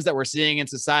trends that we're seeing in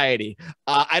society.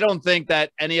 I don't think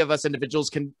that any of us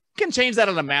individuals can change that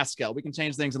on a mass scale. We can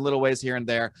change things in little ways here and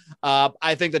there.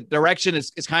 I think the direction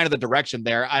is kind of the direction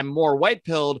there. I'm more white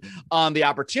pilled on the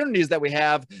opportunities that we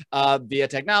have via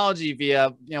technology,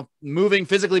 via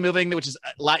physically moving, which is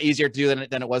a lot easier to do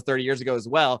than it was 30 years ago as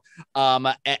well.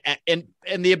 And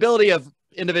the ability of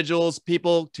individuals,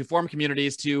 people, to form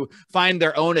communities, to find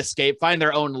their own escape, find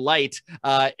their own light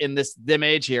in this dim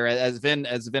age here, as Vin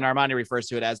Armani refers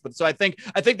to it as. But so I think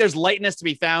there's lightness to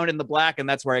be found in the black, and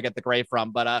that's where I get the gray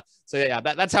from. But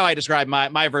that's how I describe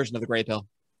my version of the gray pill.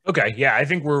 Okay, yeah, I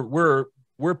think we're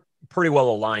pretty well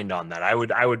aligned on that. I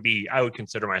would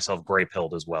consider myself gray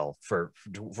pilled as well for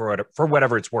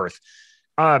whatever it's worth.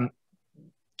 To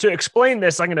explain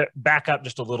this, I'm going to back up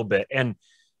just a little bit. And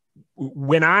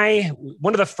one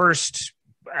of the first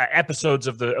episodes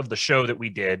of the show that we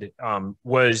did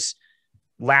was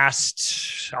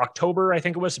last October, I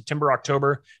think it was September,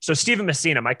 October. So Stephen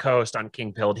Messina, my co-host on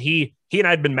KINGPILLED, he and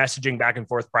I had been messaging back and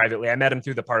forth privately. I met him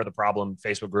through the Part of the Problem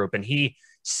Facebook group, and he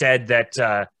said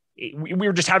that we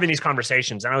were just having these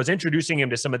conversations, and I was introducing him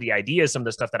to some of the ideas, some of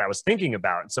the stuff that I was thinking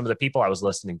about, and some of the people I was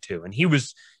listening to. And he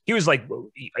was like,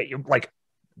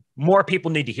 more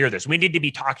people need to hear this. We need to be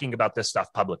talking about this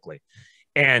stuff publicly.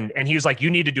 And he was like, you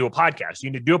need to do a podcast. You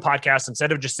need to do a podcast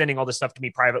instead of just sending all this stuff to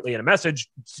me privately in a message.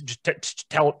 Just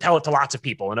tell it to lots of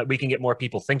people, and we can get more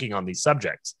people thinking on these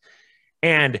subjects.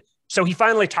 And so he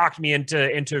finally talked me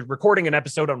into recording an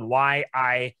episode on why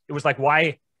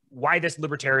this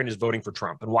libertarian is voting for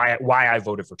Trump and why I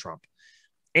voted for Trump.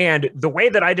 And the way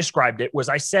that I described it was,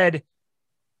 I said,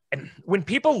 when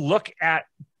people look at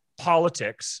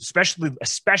politics,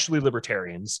 especially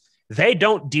libertarians, they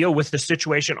don't deal with the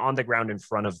situation on the ground in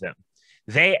front of them.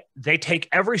 They take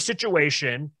every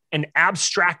situation and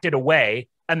abstract it away.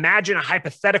 Imagine a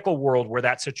hypothetical world where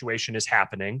that situation is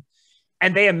happening.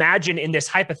 And they imagine, in this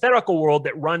hypothetical world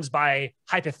that runs by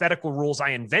hypothetical rules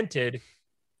I invented,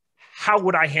 how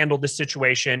would I handle this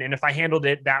situation? And if I handled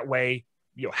it that way,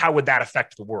 how would that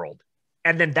affect the world?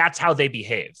 And then that's how they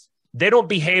behave. They don't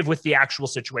behave with the actual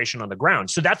situation on the ground.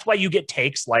 So that's why you get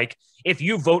takes like, if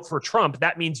you vote for Trump,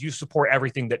 that means you support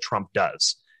everything that Trump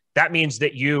does. That means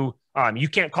that you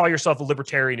can't call yourself a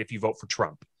libertarian if you vote for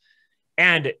Trump.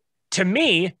 And to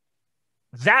me,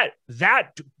 that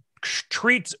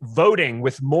treats voting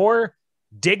with more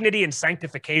dignity and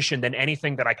sanctification than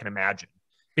anything that I can imagine.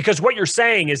 Because what you're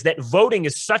saying is that voting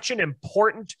is such an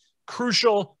important,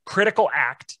 crucial, critical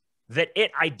act that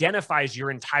it identifies your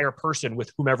entire person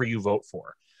with whomever you vote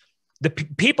for. The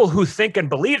people who think and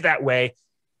believe that way,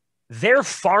 they're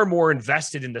far more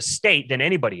invested in the state than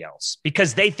anybody else,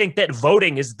 because they think that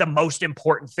voting is the most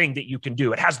important thing that you can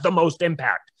do. It has the most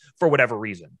impact for whatever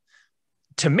reason.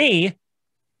 To me,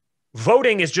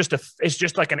 voting is just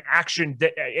like an action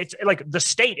that it's like the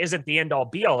state isn't the end all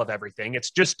be all of everything. It's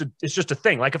just a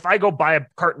thing. Like if I go buy a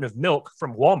carton of milk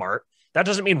from Walmart, that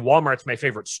doesn't mean Walmart's my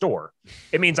favorite store.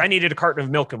 It means I needed a carton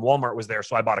of milk and Walmart was there,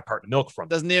 so I bought a carton of milk from them.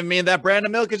 Doesn't even mean that brand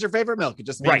of milk is your favorite milk. It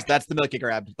just means that's the milk you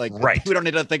grabbed. Like, we don't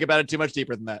need to think about it too much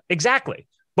deeper than that. Exactly.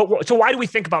 But so why do we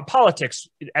think about politics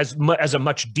as a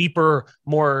much deeper,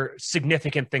 more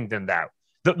significant thing than that?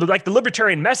 The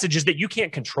libertarian message is that you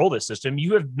can't control this system.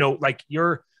 You have no,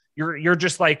 you're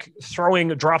just like throwing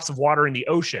drops of water in the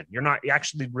ocean. You're not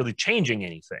actually really changing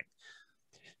anything.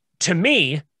 To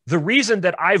me, the reason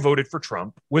that I voted for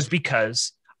Trump was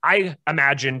because I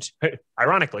imagined a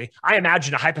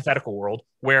hypothetical world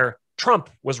where Trump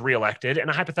was reelected and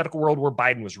a hypothetical world where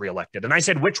Biden was reelected. And I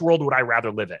said, which world would I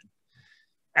rather live in?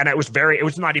 And it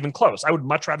was not even close. I would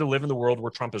much rather live in the world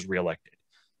where Trump is reelected.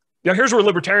 Now, here's where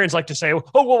libertarians like to say, those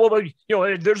aren't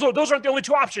the only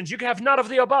two options. You can have none of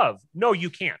the above. No,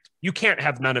 you can't. You can't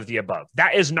have none of the above.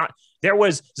 That is not, there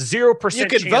was 0% You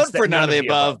could vote for none of the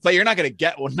above, but you're not going to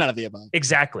get none of the above.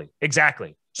 Exactly.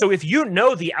 So if you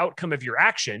know the outcome of your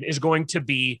action is going to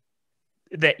be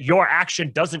that your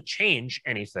action doesn't change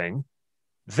anything,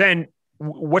 then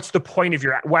what's the point of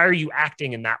why are you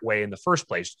acting in that way in the first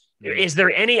place? Is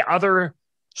there any other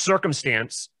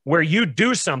circumstance where you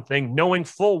do something knowing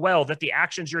full well that the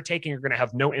actions you're taking are going to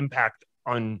have no impact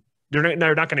on,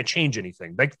 they're not going to change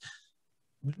anything? Like,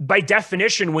 by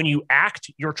definition, when you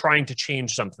act, you're trying to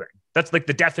change something. That's like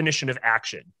the definition of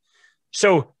action.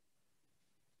 So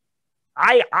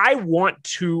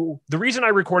the reason I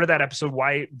recorded that episode,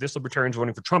 why this libertarian's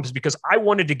voting for Trump, is because I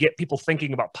wanted to get people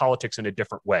thinking about politics in a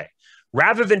different way.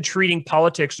 Rather than treating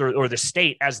politics or the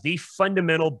state as the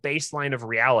fundamental baseline of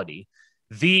reality,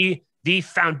 the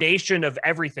foundation of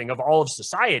everything, of all of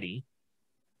society,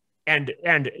 and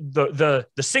the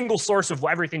single source of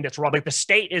everything that's wrong. Like, the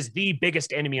state is the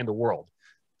biggest enemy in the world.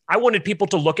 I wanted people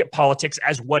to look at politics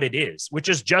as what it is, which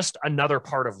is just another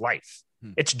part of life.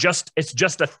 It's just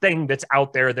a thing that's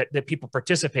out there that people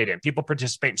participate in. People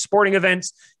participate in sporting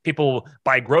events, people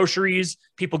buy groceries,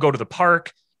 people go to the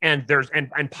park, and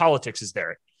politics is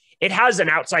there. It has an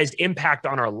outsized impact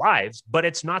on our lives, but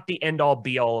it's not the end all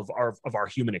be all of our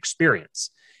human experience.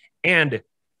 And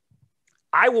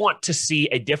I want to see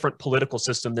a different political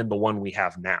system than the one we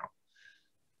have now.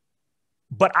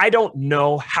 But I don't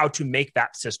know how to make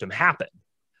that system happen.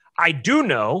 I do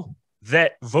know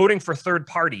that voting for third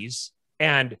parties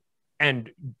and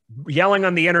yelling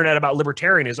on the internet about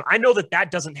libertarianism, I know that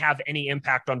doesn't have any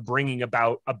impact on bringing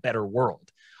about a better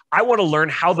world. I want to learn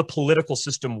how the political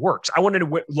system works. I wanted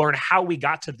to learn how we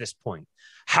got to this point.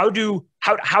 How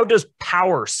does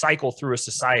power cycle through a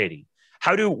society?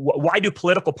 Why do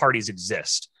political parties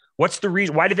exist? What's the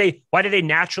reason? Why do they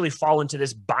naturally fall into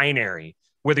this binary?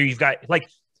 Whether you've got, like,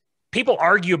 people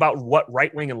argue about what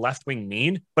right-wing and left-wing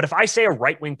mean, but if I say a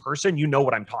right-wing person, you know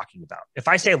what I'm talking about. If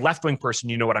I say a left-wing person,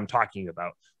 you know what I'm talking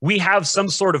about. We have some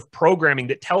sort of programming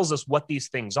that tells us what these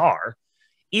things are,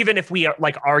 even if we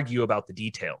argue about the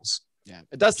details. Yeah,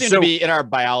 it does seem to be in our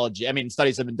biology. I mean,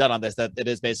 studies have been done on this, that it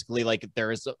is basically like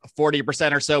there is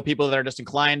 40% or so people that are just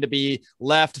inclined to be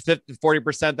left,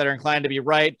 40% that are inclined to be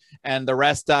right. And the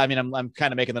rest, I'm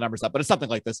kind of making the numbers up, but it's something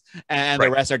like this. And the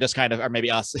rest are just kind of, or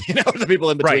maybe us, the people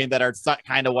in between that are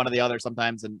kind of one or the other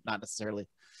sometimes and not necessarily.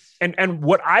 And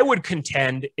what I would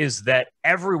contend is that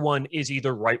everyone is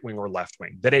either right wing or left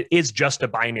wing, that it is just a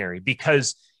binary,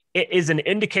 because it is an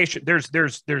indication.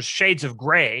 There's shades of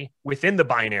gray within the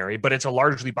binary, but it's a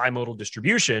largely bimodal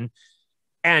distribution.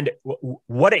 And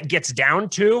what it gets down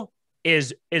to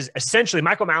is essentially,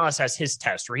 Michael Malice has his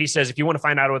test where he says, if you want to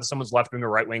find out whether someone's left wing or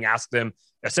right wing, ask them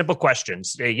a simple question: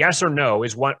 say yes or no.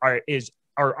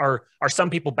 Are some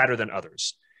people better than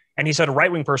others? And he said a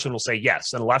right wing person will say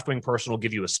yes, and a left wing person will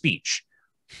give you a speech.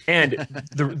 And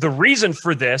the reason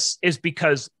for this is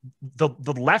because the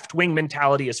left-wing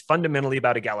mentality is fundamentally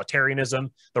about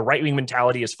egalitarianism. The right-wing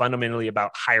mentality is fundamentally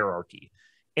about hierarchy.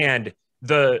 And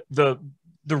the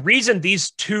reason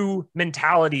these two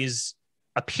mentalities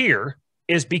appear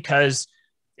is because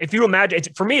if you imagine,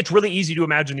 for me, it's really easy to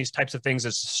imagine these types of things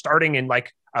as starting in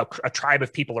like a tribe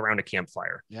of people around a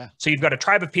campfire. Yeah. So you've got a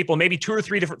tribe of people, maybe 2 or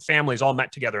 3 different families all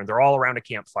met together, and they're all around a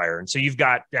campfire. And so you've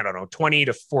got, 20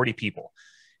 to 40 people.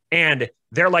 And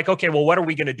they're like, okay, well, what are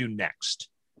we going to do next?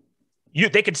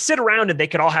 They could sit around and they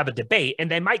could all have a debate,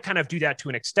 and they might kind of do that to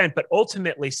an extent, but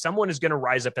ultimately someone is going to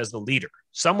rise up as the leader.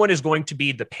 Someone is going to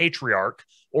be the patriarch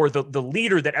or the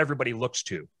leader that everybody looks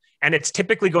to. And it's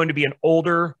typically going to be an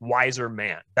older, wiser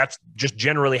man. That's just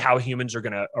generally how humans are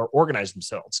going to organize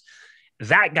themselves.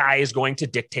 That guy is going to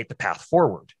dictate the path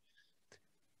forward.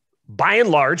 By and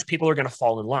large, people are going to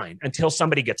fall in line until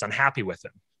somebody gets unhappy with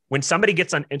him. When somebody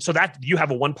gets on, and so that you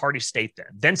have a one-party state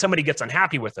then somebody gets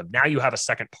unhappy with them. Now you have a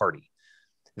second party.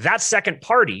 That second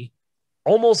party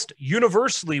almost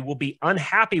universally will be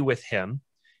unhappy with him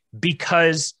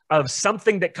because of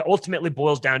something that ultimately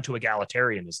boils down to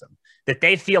egalitarianism, that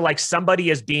they feel like somebody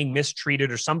is being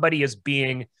mistreated or somebody is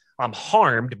being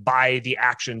harmed by the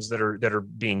actions that are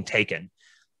being taken.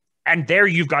 And there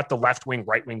you've got the left-wing,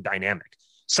 right-wing dynamic.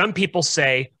 Some people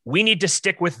say we need to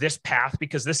stick with this path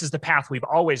because this is the path we've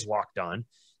always walked on.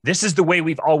 This is the way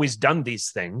we've always done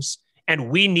these things. And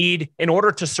we need, in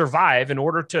order to survive, in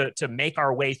order to make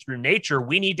our way through nature,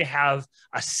 we need to have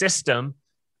a system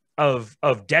of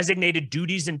designated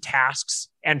duties and tasks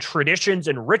and traditions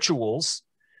and rituals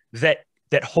that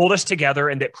hold us together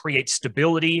and that create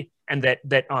stability and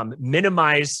that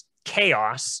minimize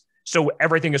chaos, so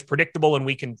everything is predictable and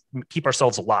we can keep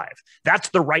ourselves alive. That's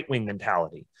the right-wing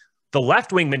mentality. The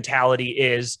left-wing mentality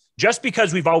is just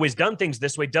because we've always done things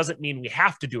this way doesn't mean we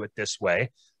have to do it this way.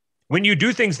 When you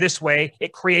do things this way,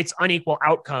 it creates unequal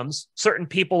outcomes. Certain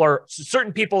people are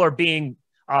being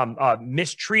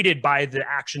mistreated by the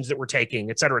actions that we're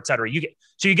taking, et cetera, et cetera.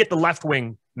 You get the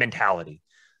left-wing mentality.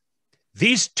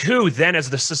 These two, then, as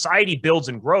the society builds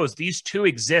and grows, these two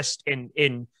exist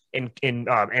in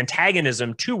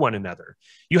antagonism to one another.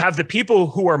 You have the people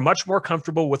who are much more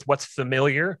comfortable with what's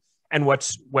familiar and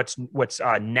what's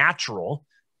natural,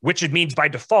 which it means by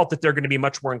default that they're going to be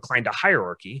much more inclined to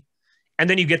hierarchy. And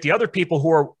then you get the other people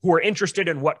who are interested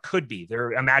in what could be,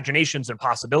 their imaginations and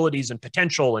possibilities and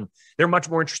potential, and they're much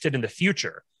more interested in the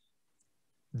future.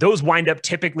 Those wind up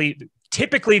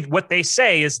typically what they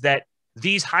say is that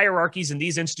these hierarchies and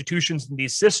these institutions and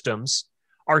these systems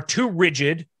are too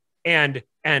rigid and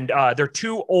they're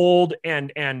too old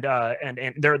and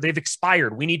they've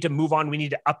expired. We need to move on. We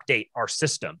need to update our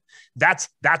system. That's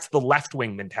the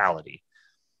left-wing mentality.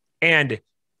 And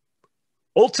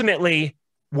ultimately,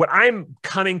 what I'm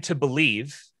coming to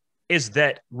believe is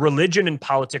that religion and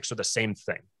politics are the same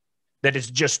thing, that it's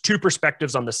just two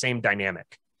perspectives on the same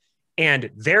dynamic.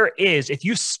 And there is, if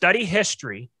you study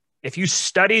history, if you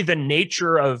study the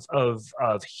nature of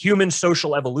human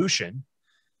social evolution,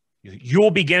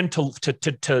 you'll begin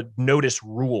to notice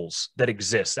rules that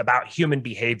exist about human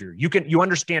behavior. You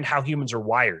understand how humans are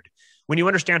wired. When you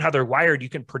understand how they're wired, you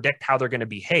can predict how they're going to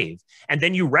behave. And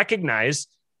then you recognize,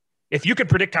 if you could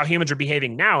predict how humans are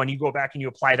behaving now and you go back and you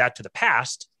apply that to the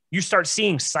past, you start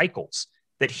seeing cycles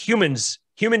that human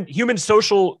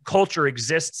social culture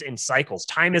exists in cycles.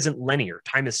 Time isn't linear.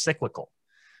 Time is cyclical.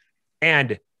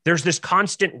 And there's this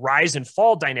constant rise and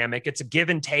fall dynamic. It's a give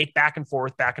and take, back and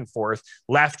forth,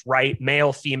 left, right,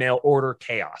 male, female, order,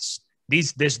 chaos.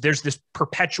 There's this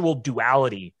perpetual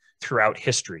duality throughout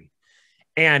history.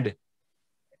 And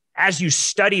as you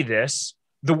study this,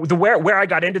 where I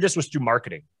got into this was through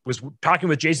marketing, was talking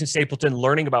with Jason Stapleton,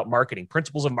 learning about marketing,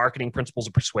 principles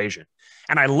of persuasion.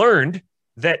 And I learned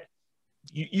that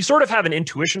you sort of have an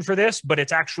intuition for this, but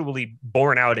it's actually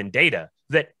borne out in data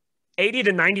that 80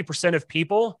 to 90% of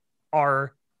people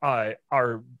are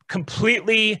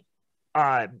completely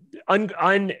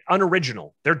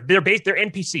unoriginal. They're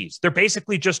NPCs. They're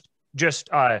basically just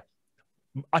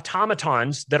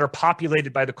automatons that are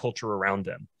populated by the culture around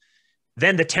them.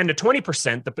 Then the 10 to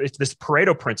 20%, it's this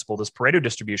Pareto principle, this Pareto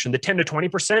distribution, the 10 to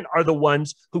 20% are the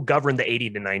ones who govern the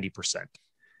 80 to 90%.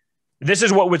 This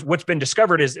is what's been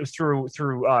discovered is through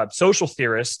social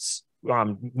theorists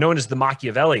known as the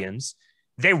Machiavellians.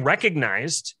 They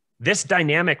recognized this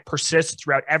dynamic persists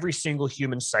throughout every single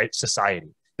human society.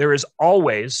 There is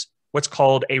always what's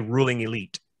called a ruling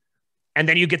elite. And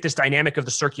then you get this dynamic of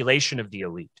the circulation of the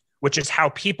elite, which is how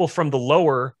people from the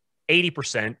lower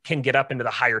 80% can get up into the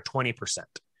higher 20%.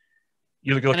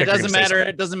 It doesn't matter.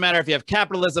 It doesn't matter if you have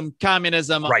capitalism,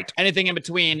 communism, right, anything in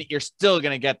between, you're still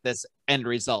going to get this end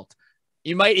result.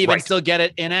 You might even still get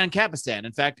it in Ancapistan.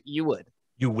 In fact, you would.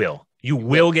 You will. You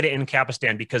will get it in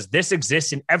Ancapistan because this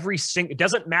exists in every single, it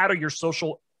doesn't matter your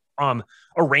social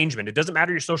arrangement. It doesn't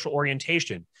matter your social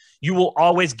orientation. You will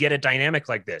always get a dynamic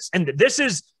like this. And this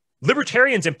is,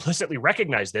 libertarians implicitly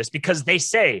recognize this because they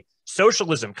say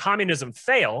socialism, communism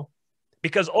fail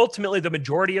because ultimately the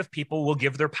majority of people will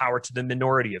give their power to the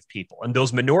minority of people. And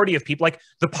those minority of people, like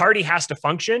the party has to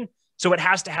function, so it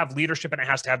has to have leadership and it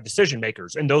has to have decision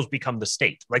makers, and those become the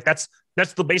state. Like that's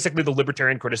basically the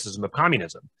libertarian criticism of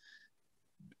communism.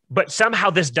 But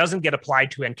somehow this doesn't get applied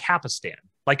to Ancapistan.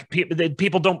 Like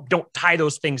people don't tie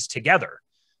those things together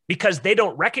because they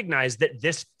don't recognize that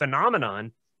this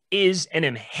phenomenon is an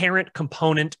inherent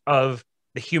component of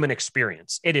the human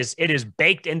experience. It is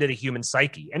baked into the human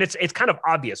psyche. And it's kind of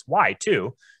obvious why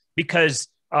too, because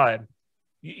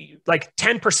like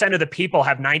 10% of the people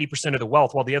have 90% of the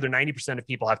wealth, while the other 90% of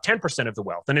people have 10% of the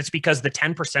wealth. And it's because the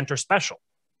 10% are special.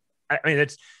 I mean,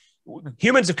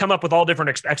 humans have come up with all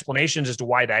different explanations as to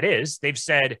why that is. They've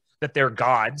said that they're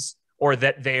gods or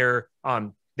that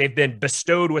they've been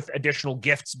bestowed with additional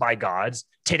gifts by gods.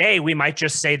 Today, we might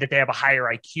just say that they have a higher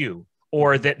IQ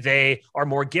or that they are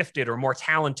more gifted or more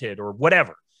talented or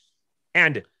whatever.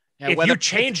 And Yeah, if you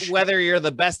change, whether you're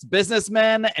the best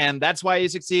businessman and that's why you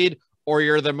succeed, or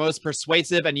you're the most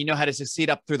persuasive and you know how to succeed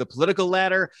up through the political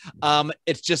ladder,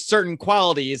 it's just certain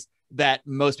qualities that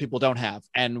most people don't have.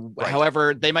 And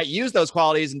however, they might use those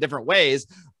qualities in different ways,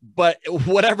 but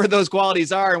whatever those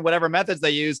qualities are and whatever methods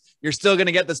they use, you're still going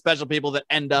to get the special people that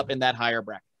end up in that higher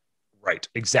bracket. Right,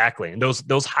 exactly. And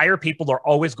those higher people are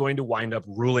always going to wind up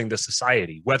ruling the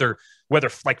society, whether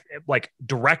like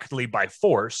directly by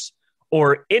force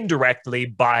or indirectly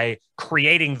by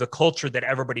creating the culture that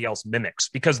everybody else mimics.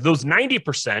 Because those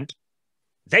 90%,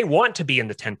 they want to be in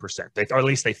the 10%, or at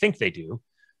least they think they do.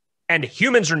 And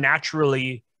humans are natural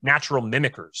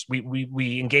mimickers.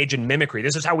 We engage in mimicry.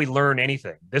 This is how we learn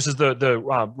anything. This is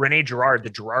the Rene Girard, the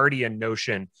Girardian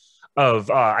notion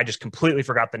of I just completely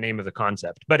forgot the name of the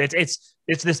concept, but it's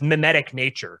this mimetic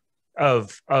nature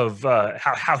of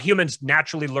how humans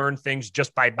naturally learn things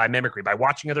just by mimicry, by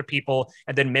watching other people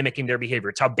and then mimicking their behavior.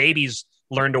 It's how babies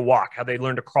learn to walk, how they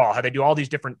learn to crawl, how they do all these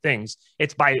different things.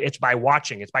 It's by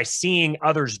watching, it's by seeing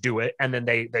others do it, and then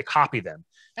they copy them.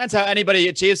 That's how anybody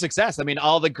achieves success. I mean,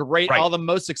 all the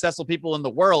most successful people in the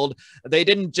world, they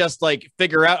didn't just like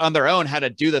figure out on their own how to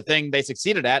do the thing they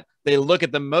succeeded at. They look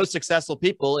at the most successful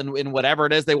people in whatever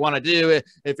it is they want to do.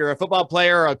 If you're a football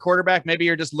player or a quarterback, maybe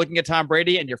you're just looking at Tom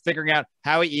Brady and you're figuring out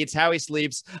how he eats, how he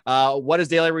sleeps, what his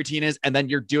daily routine is, and then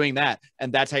you're doing that.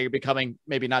 And that's how you're becoming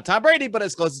maybe not Tom Brady, but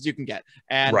as close as you can get.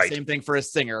 And same thing for a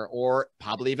singer or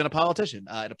probably even a politician.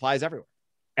 It applies everywhere.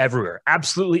 Everywhere,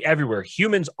 absolutely everywhere.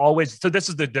 Humans always. So this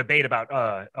is the debate about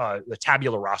the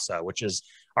tabula rasa, which is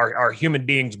are human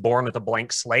beings born with a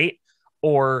blank slate,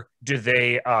 or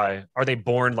are they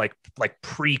born like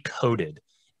pre-coded?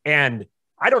 And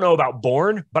I don't know about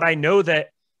born, but I know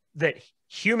that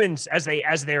humans as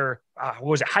their what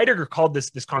was it? Heidegger called this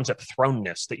concept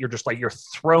thrownness, that you're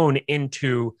thrown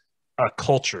into a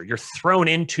culture, you're thrown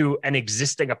into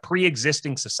a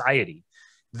pre-existing society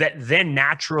that then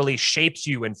naturally shapes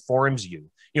you and forms you.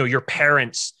 You know, your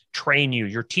parents train you,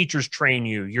 your teachers train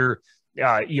you, your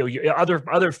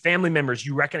other family members,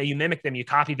 you mimic them, you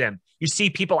copy them. You see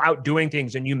people out doing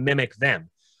things and you mimic them.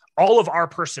 All of our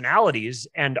personalities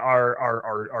and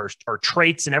our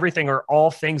traits and everything are all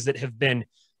things that have been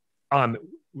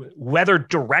whether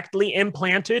directly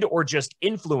implanted or just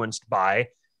influenced by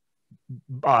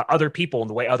other people and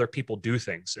the way other people do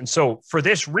things. And so for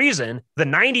this reason, the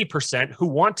 90% who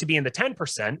want to be in the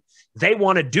 10%, they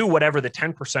want to do whatever the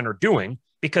 10% are doing,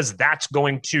 because that's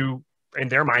going to, in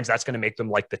their minds, that's going to make them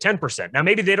like the 10%. Now,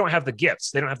 maybe they don't have the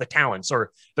gifts, they don't have the talents,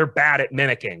 or they're bad at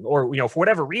mimicking, or, for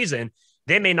whatever reason,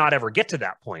 they may not ever get to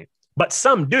that point, but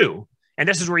some do. And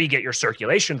this is where you get your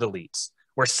circulation elites,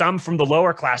 where some from the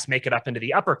lower class make it up into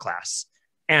the upper class.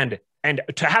 And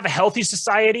to have a healthy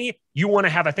society, you want to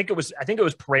have, I think it was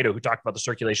Pareto who talked about the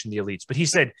circulation of the elites, but he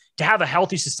said to have a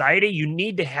healthy society, you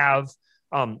need to have,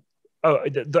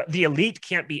 the elite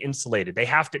can't be insulated. There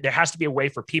has to be a way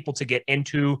for people to get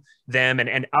into them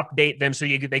and update them. So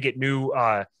they get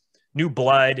new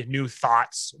blood, new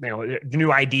thoughts,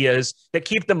 new ideas that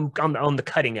keep them on the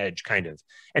cutting edge, kind of.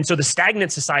 And so the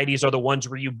stagnant societies are the ones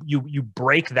where you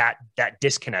break that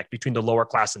disconnect between the lower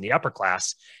class and the upper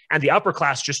class, and the upper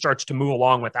class just starts to move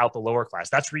along without the lower class.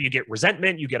 That's where you get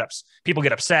resentment, people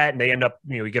get upset, and they end up,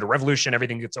 you get a revolution,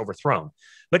 everything gets overthrown.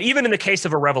 But even in the case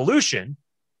of a revolution,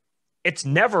 it's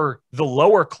never the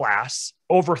lower class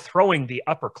overthrowing the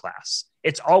upper class.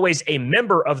 It's always a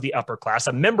member of the upper class,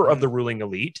 a member of the ruling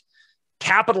elite,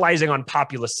 capitalizing on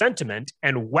populist sentiment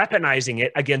and weaponizing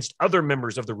it against other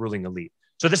members of the ruling elite.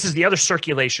 So this is the other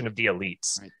circulation of the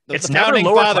elites. Right. It's the never founding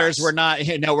lower fathers class. were not,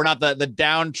 we're not the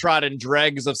downtrodden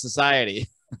dregs of society.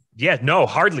 Yeah, no,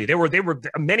 hardly. They were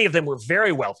many of them were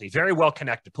very wealthy, very well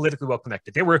connected, politically well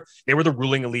connected. They were the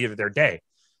ruling elite of their day.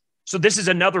 So this is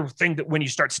another thing that when you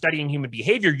start studying human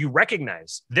behavior, you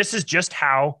recognize this is just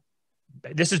how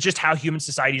human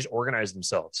societies organize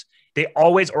themselves. They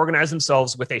always organize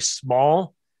themselves with a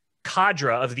small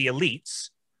cadre of the elites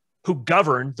who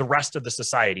govern the rest of the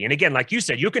society. And again, like you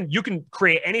said, you can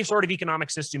create any sort of economic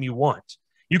system you want.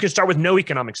 You can start with no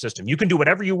economic system. You can do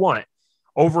whatever you want.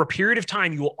 Over a period of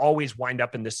time, you will always wind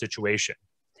up in this situation.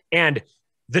 And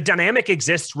the dynamic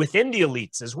exists within the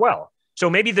elites as well. So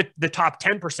maybe the top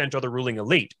 10% are the ruling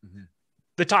elite. Mm-hmm.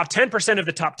 The top 10% of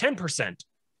the top 10%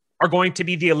 are going to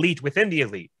be the elite within the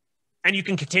elite. And you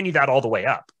can continue that all the way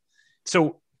up.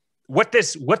 So what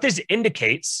this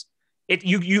indicates, as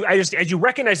you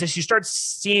recognize this, you start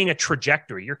seeing a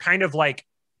trajectory. You're kind of like,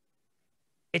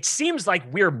 it seems like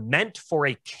we're meant for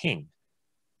a king,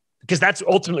 because that's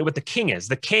ultimately what the king is.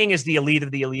 The king is the elite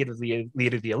of the elite of the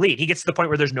elite of the elite. He gets to the point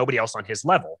where there's nobody else on his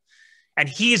level. And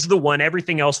he's the one,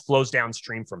 everything else flows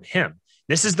downstream from him.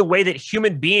 This is the way that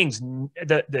human beings,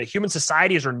 the human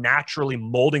societies are naturally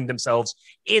molding themselves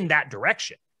in that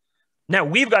direction. Now,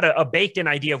 we've got a baked in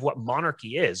idea of what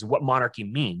monarchy is, what monarchy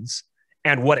means,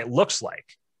 and what it looks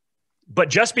like. But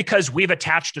just because we've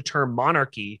attached a term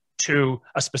monarchy to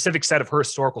a specific set of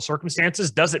historical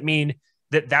circumstances doesn't mean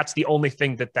that that's the only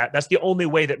thing that's the only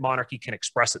way that monarchy can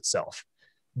express itself.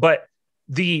 But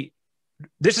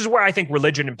this is where I think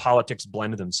religion and politics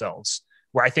blend themselves,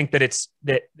 where I think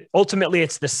that ultimately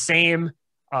it's the same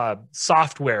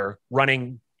software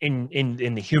running in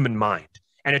the human mind,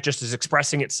 and it just is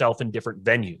expressing itself in different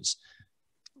venues.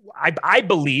 I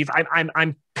believe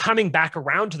I'm coming back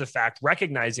around to the fact,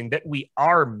 recognizing that we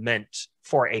are meant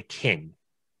for a king.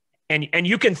 And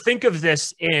you can think of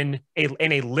this in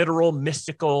a literal,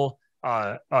 mystical,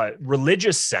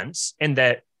 religious sense, in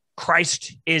that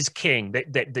Christ is king,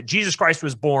 that Jesus Christ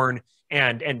was born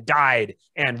and died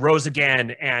and rose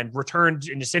again and returned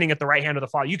and is sitting at the right hand of the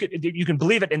Father. You can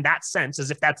believe it in that sense,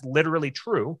 as if that's literally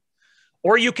true.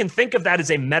 Or you can think of that as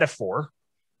a metaphor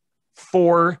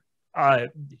for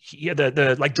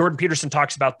like Jordan Peterson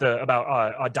talks about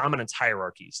dominance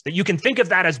hierarchies, that you can think of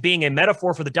that as being a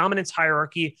metaphor for the dominance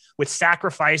hierarchy, with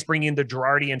sacrifice, bringing in the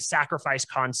Girardian sacrifice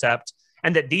concept,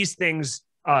 and that these things,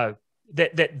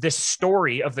 that this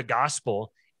story of the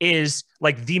gospel is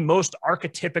like the most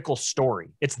archetypical story.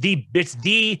 It's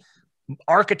the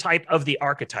archetype of the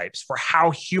archetypes for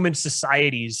how human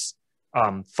societies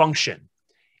function.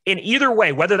 In either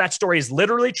way, whether that story is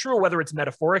literally true or whether it's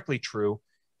metaphorically true,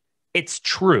 it's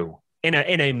true in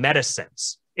a meta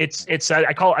sense.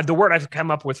 I call it, the word I've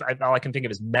come up with, all I can think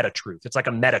of is meta truth. It's like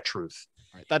a meta truth.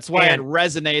 Right. That's why it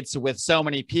resonates with so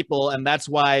many people, and that's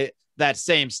why that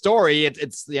same story,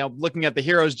 it's looking at the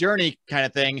hero's journey kind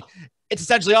of thing. It's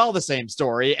essentially all the same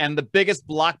story, and the biggest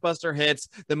blockbuster hits,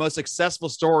 the most successful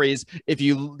stories, if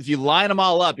you line them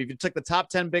all up, if you took the top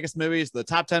 10 biggest movies, the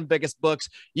top 10 biggest books,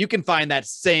 you can find that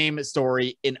same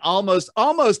story in almost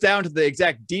down to the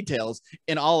exact details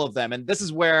in all of them. And this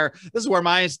is where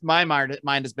my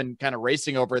mind has been kind of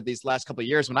racing over these last couple of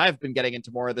years. When I've been getting into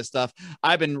more of this stuff,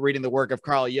 I've been reading the work of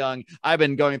Carl Jung. I've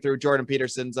been going through Jordan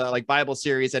Peterson's like Bible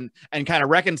series and kind of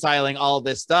reconciling all of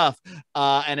this stuff.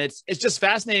 And it's just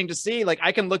fascinating to see. Like,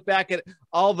 I can look back at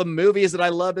all the movies that I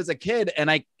loved as a kid, and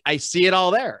I see it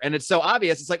all there, and it's so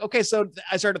obvious. It's like, okay, so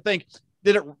I started to think,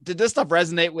 did this stuff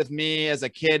resonate with me as a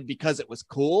kid because it was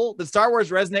cool? Did Star Wars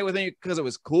resonate with me because it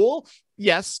was cool?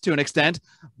 Yes, to an extent.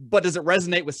 But does it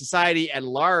resonate with society at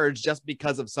large just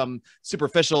because of some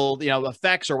superficial,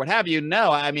 effects or what have you?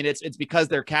 No, I mean, it's because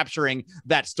they're capturing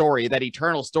that story, that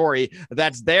eternal story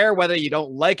that's there, whether you don't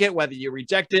like it, whether you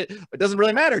reject it, it doesn't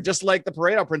really matter. Just like the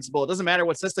Pareto principle, it doesn't matter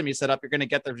what system you set up, you're going to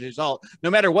get the result. No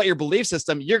matter what your belief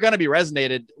system, you're going to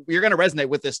resonate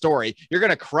with this story. You're going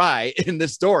to cry in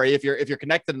this story if you're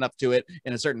connected enough to it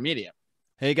in a certain medium.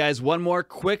 Hey guys, one more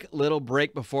quick little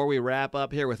break before we wrap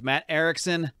up here with Matt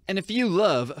Erickson. And if you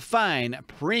love fine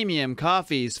premium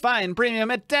coffees, fine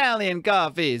premium Italian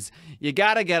coffees, you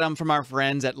gotta get them from our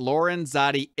friends at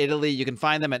Lorenzotti Italy. You can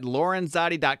find them at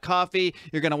lorenzotti.coffee.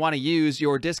 You're gonna wanna use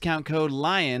your discount code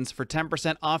LIONS for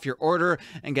 10% off your order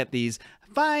and get these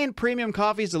fine premium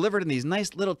coffees delivered in these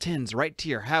nice little tins right to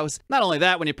your house. Not only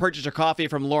that, when you purchase your coffee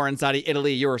from Lorenzotti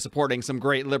Italy, you're supporting some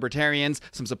great libertarians,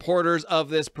 some supporters of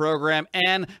this program,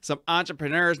 and some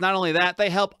entrepreneurs. Not only that, they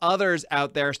help others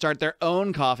out there start their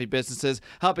own coffee businesses,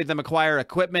 helping them acquire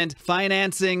equipment,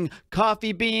 financing,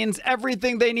 coffee beans,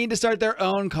 everything they need to start their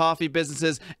own coffee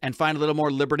businesses and find a little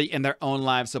more liberty in their own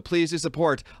lives. So please do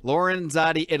support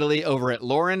Lorenzotti Italy over at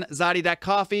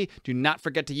lorenzotti.coffee. Do not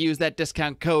forget to use that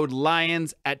discount code LIONS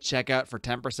at checkout for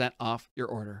 10% off your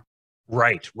order.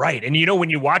 Right. And when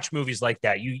you watch movies like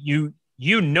that, you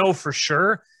know for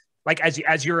sure, like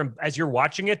as you're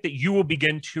watching it, that you will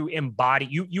begin to embody,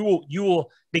 you will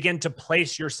begin to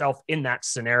place yourself in that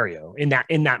scenario, in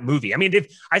that movie. I mean,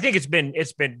 I think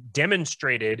it's been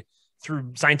demonstrated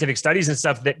through scientific studies and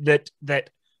stuff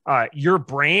that your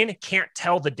brain can't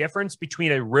tell the difference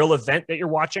between a real event that you're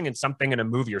watching and something in a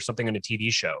movie or something in a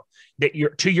TV show. That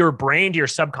to your brain, to your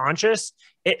subconscious,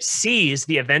 it sees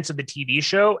the events of the TV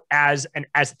show as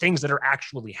things that are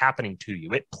actually happening to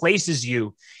you. It places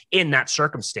you in that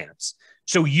circumstance.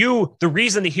 So the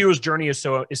reason the hero's journey is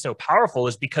so powerful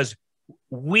is because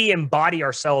we embody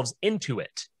ourselves into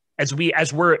it.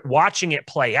 As we're watching it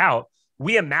play out,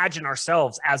 we imagine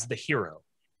ourselves as the hero.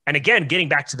 And again, getting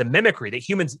back to the mimicry, that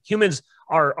humans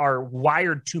are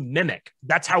wired to mimic.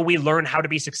 That's how we learn how to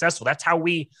be successful. That's how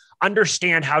we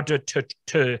understand how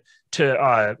to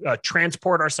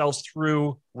transport ourselves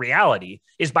through reality,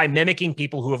 is by mimicking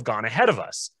people who have gone ahead of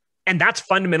us. And that's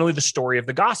fundamentally the story of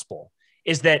the gospel,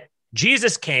 is that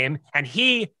Jesus came and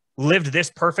he lived this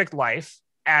perfect life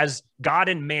as God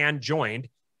and man joined,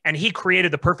 and he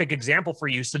created the perfect example for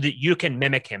you so that you can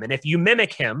mimic him. And if you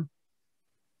mimic him,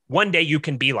 one day you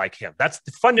can be like him. That's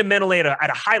fundamentally at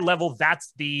a high level,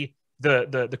 that's the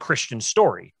Christian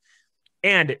story.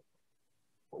 And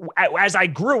as I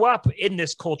grew up in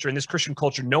this culture, in this Christian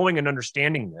culture, knowing and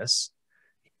understanding this,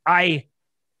 I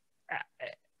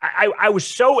was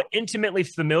so intimately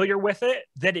familiar with it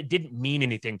that it didn't mean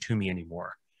anything to me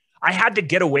anymore. I had to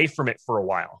get away from it for a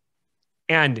while.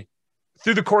 And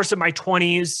through the course of my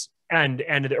 20s and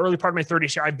the early part of my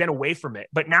 30s here, I've been away from it.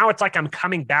 But now it's like I'm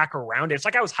coming back around it. It's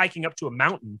like I was hiking up to a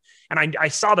mountain and I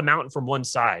saw the mountain from one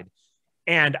side.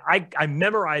 And I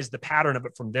memorized the pattern of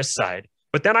it from this side.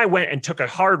 But then I went and took a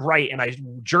hard right and I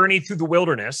journeyed through the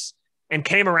wilderness and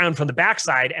came around from the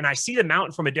backside and I see the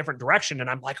mountain from a different direction. And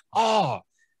I'm like, oh,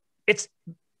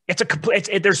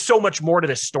 there's so much more to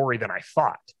this story than I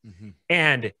thought. Mm-hmm.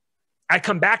 And I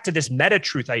come back to this meta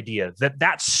truth idea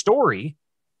that story,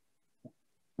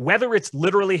 whether it's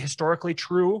literally historically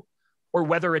true or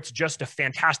whether it's just a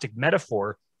fantastic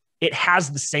metaphor, it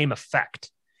has the same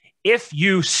effect. If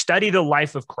you study the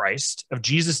life of Christ, of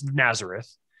Jesus of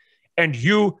Nazareth, and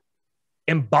you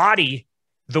embody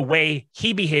the way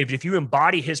he behaved, if you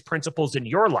embody his principles in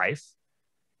your life,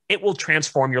 it will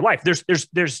transform your life.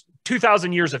 There's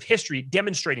 2,000 years of history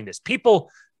demonstrating this.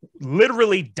 People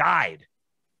literally died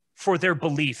for their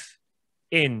belief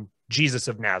in Jesus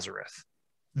of Nazareth.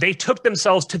 They took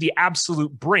themselves to the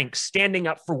absolute brink, standing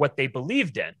up for what they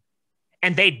believed in.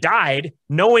 And they died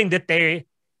knowing that they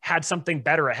had something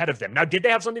better ahead of them. Now, did they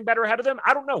have something better ahead of them?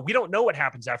 I don't know. We don't know what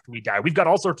happens after we die. We've got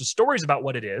all sorts of stories about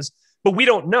what it is, but we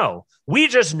don't know. We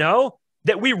just know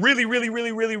that we really, really,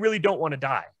 really, really, really don't want to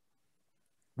die.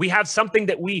 We have something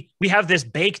that we have this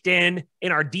baked in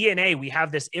our DNA. We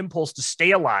have this impulse to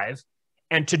stay alive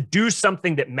and to do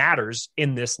something that matters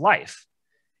in this life.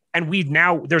 And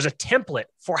there's a template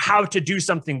for how to do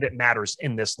something that matters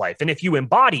in this life. And if you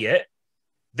embody it,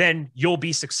 then you'll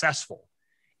be successful.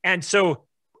 And so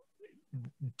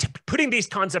putting these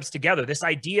concepts together, this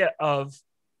idea of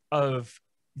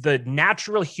the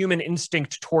natural human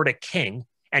instinct toward a king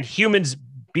and humans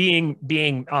being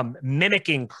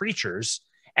mimicking creatures,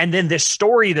 and then this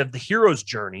story of the hero's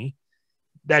journey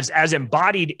that's as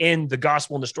embodied in the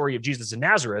gospel and the story of Jesus of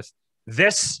Nazareth,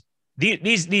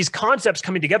 these concepts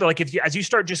coming together, like as you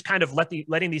start just kind of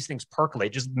letting these things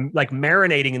percolate, just like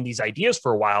marinating in these ideas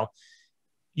for a while,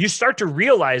 you start to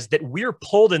realize that we're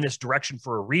pulled in this direction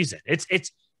for a reason.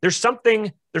 There's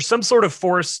some sort of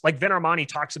force, like Vin Armani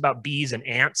talks about bees and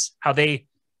ants, how they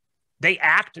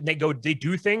act and they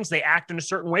do things, they act in a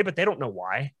certain way, but they don't know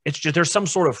why. It's just, there's some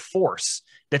sort of force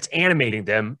that's animating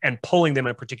them and pulling them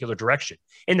in a particular direction.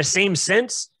 In the same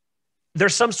sense,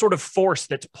 there's some sort of force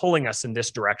that's pulling us in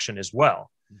this direction as well.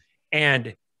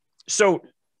 And so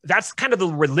that's kind of the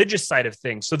religious side of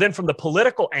things. So then from the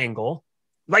political angle,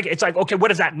 it's like, okay, what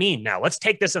does that mean now? Let's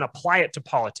take this and apply it to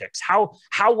politics. How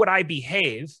would I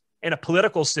behave in a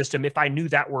political system if I knew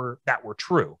that were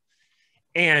true?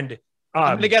 And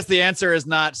I'm going to guess the answer is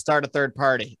not start a third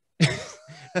party.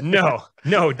 No,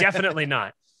 definitely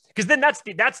not. Because then that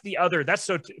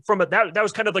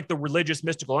was kind of like the religious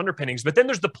mystical underpinnings, but then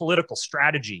there's the political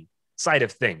strategy side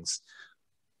of things,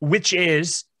 which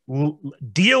is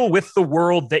deal with the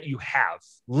world that you have,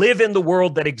 live in the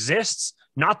world that exists,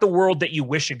 not the world that you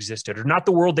wish existed, or not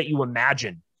the world that you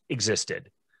imagine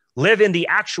existed. Live in the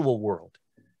actual world.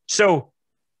 So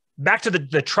back to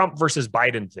the Trump versus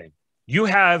Biden thing, you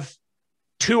have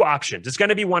two options. It's going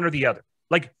to be one or the other.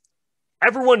 Like,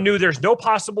 everyone knew there's no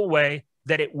possible way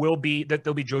that there'll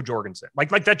be Joe Jorgensen. Like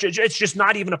that, it's just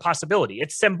not even a possibility.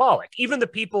 It's symbolic. Even the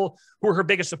people who are her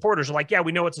biggest supporters are like, yeah,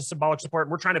 we know it's a symbolic support.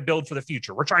 We're trying to build for the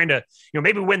future. We're trying to,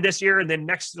 maybe win this year and then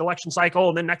next election cycle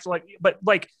and then next election. But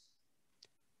like,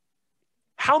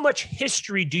 how much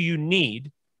history do you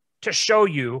need to show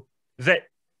you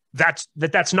that's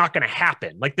not going to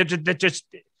happen? Like that's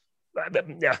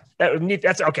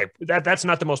okay. That's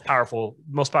not the most powerful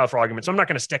argument. So I'm not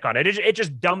going to stick on it. It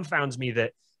just dumbfounds me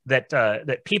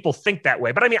that people think that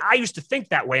way. But I mean, I used to think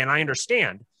that way, and I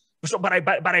understand. So, but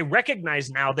I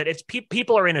recognize now that it's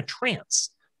people are in a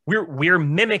trance. We're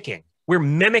mimicking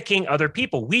other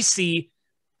people. We see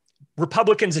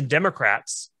Republicans and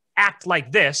Democrats act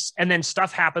like this, and then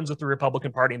stuff happens with the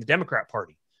Republican Party and the Democrat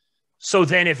Party. So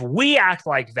then if we act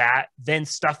like that, then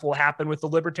stuff will happen with the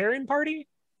Libertarian Party.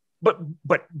 But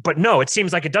no, it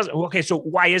seems like it doesn't. Okay, so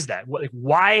why is that?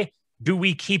 Why do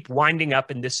we keep winding up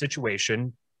in this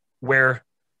situation where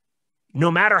no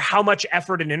matter how much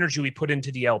effort and energy we put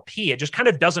into the LP, it just kind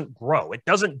of doesn't grow. It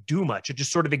doesn't do much. It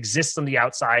just sort of exists on the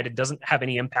outside. It doesn't have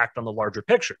any impact on the larger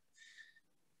picture.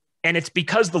 And it's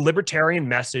because the libertarian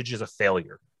message is a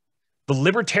failure. The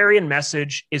libertarian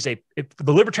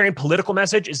political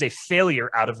message is a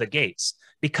failure out of the gates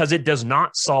because it does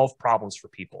not solve problems for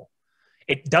people.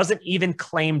 It doesn't even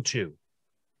claim to.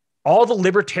 All the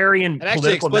libertarian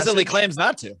political explicitly claims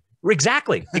not to.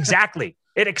 Exactly.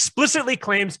 It explicitly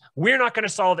claims we're not going to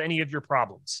solve any of your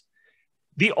problems.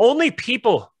 The only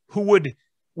people who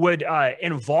would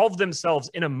involve themselves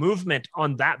in a movement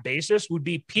on that basis would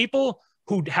be people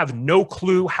who have no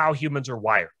clue how humans are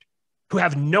wired, who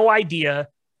have no idea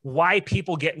why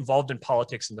people get involved in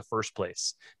politics in the first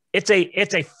place. It's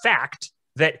a fact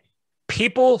that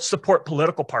people support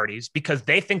political parties because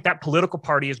they think that political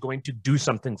party is going to do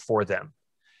something for them.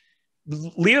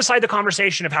 Leave aside the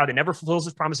conversation of how it never fulfills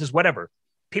its promises, whatever.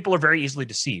 People are very easily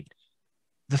deceived.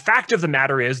 The fact of the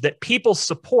matter is that people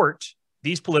support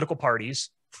these political parties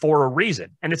for a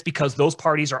reason, and it's because those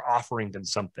parties are offering them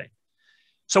something.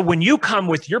 So when you come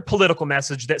with your political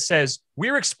message that says,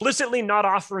 we're explicitly not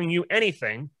offering you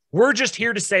anything, we're just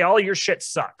here to say all your shit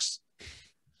sucks.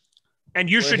 And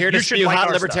you should spew like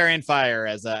hot libertarian fire,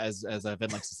 as Vin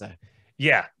likes to say.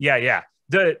 Yeah.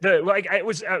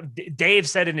 Dave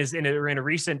said in a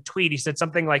recent tweet, he said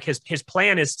something like his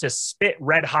plan is to spit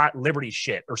red hot liberty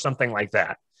shit or something like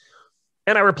that.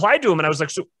 And I replied to him and I was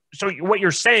like, so what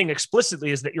you're saying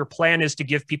explicitly is that your plan is to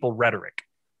give people rhetoric.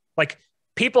 Like,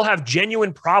 people have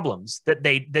genuine problems that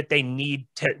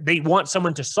they want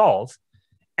someone to solve.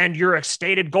 And your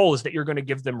stated goal is that you're going to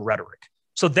give them rhetoric.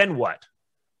 So then what?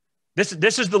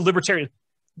 This is the libertarian.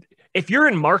 If you're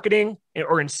in marketing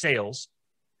or in sales,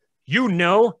 you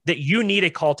know that you need a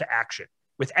call to action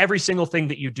with every single thing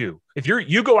that you do. If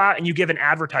you go out and you give an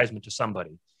advertisement to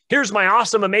somebody, here's my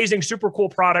awesome, amazing, super cool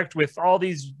product with all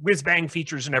these whiz bang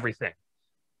features and everything.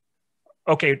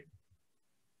 Okay.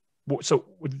 So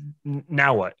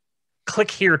now what?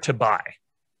 Click here to buy.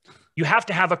 You have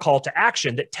to have a call to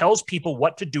action that tells people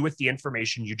what to do with the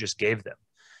information you just gave them.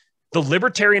 The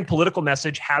libertarian political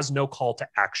message has no call to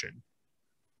action,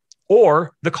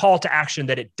 or the call to action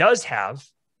that it does have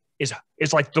is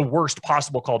like the worst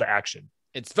possible call to action.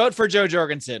 It's vote for Joe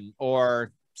Jorgensen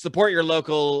or support your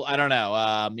local, I don't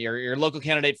know, your local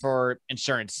candidate for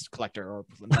insurance collector. Or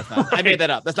that's not, I made that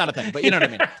up. That's not a thing, but you know what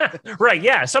I mean? Right.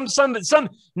 Yeah. Some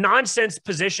nonsense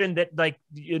position that like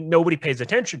nobody pays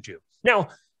attention to. Now,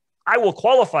 I will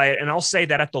qualify it and I'll say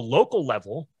that at the local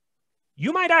level,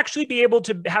 you might actually be able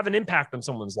to have an impact on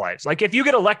someone's lives. Like if you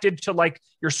get elected to like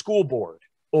your school board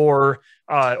or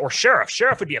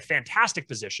sheriff would be a fantastic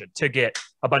position to get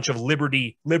a bunch of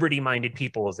liberty-minded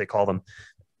people, as they call them.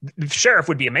 Sheriff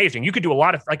would be amazing. You could do a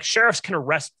lot of, like, sheriffs can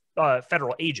arrest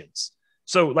federal agents.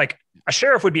 So like a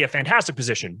sheriff would be a fantastic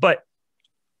position, but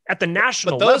at the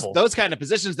national level, those kind of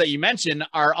positions that you mentioned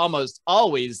are almost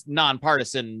always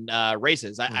nonpartisan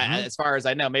races. As far as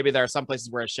I know, maybe there are some places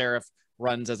where a sheriff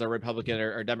runs as a Republican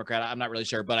or Democrat. I'm not really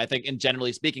sure, but I think in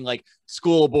generally speaking, like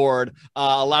school board,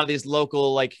 a lot of these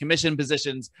local like commission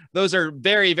positions, those are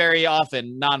very, very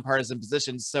often nonpartisan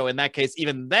positions. So in that case,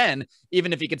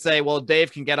 even if you could say, well,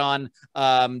 Dave can get on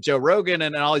Joe Rogan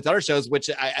and all these other shows, which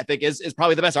I think is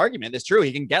probably the best argument. It's true.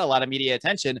 He can get a lot of media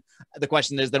attention. The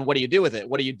question is then what do you do with it?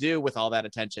 What do you do with all that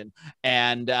attention?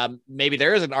 And maybe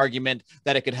there is an argument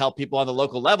that it could help people on the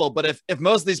local level. But if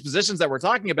most of these positions that we're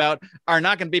talking about are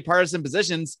not going to be partisan positions,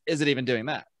 is it even doing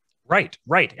that? Right.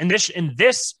 And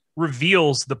this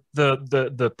reveals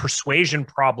the persuasion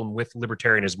problem with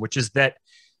libertarianism, which is that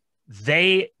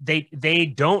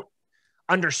they don't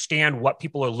understand what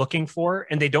people are looking for,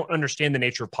 and they don't understand the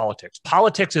nature of politics.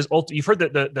 Politics is you've heard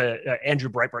the Andrew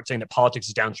Breitbart saying that politics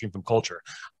is downstream from culture.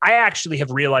 I actually have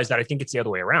realized that I think it's the other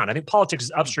way around. I think politics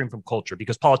is upstream from culture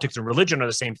because politics and religion are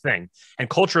the same thing, and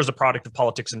culture is a product of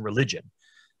politics and religion.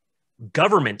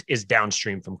 Government is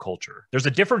downstream from culture. There's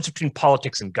a difference between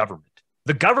politics and government.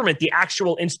 The government, the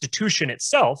actual institution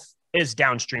itself, is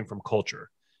downstream from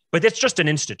culture, but it's just an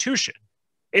institution.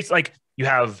 It's like you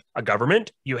have a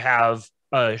government, you have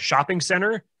a shopping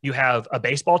center, you have a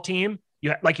baseball team,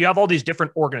 you have all these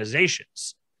different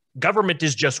organizations. Government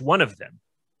is just one of them.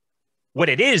 What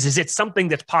it is it's something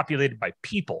that's populated by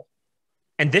people.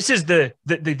 And this is the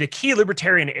key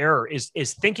libertarian error is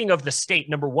thinking of the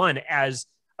state, number one, as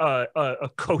a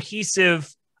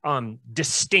cohesive,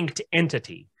 distinct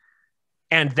entity,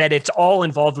 and that it's all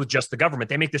involved with just the government.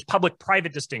 They make this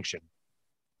public-private distinction.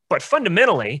 But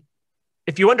fundamentally,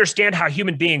 if you understand how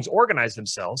human beings organize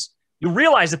themselves, you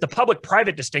realize that the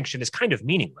public-private distinction is kind of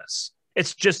meaningless.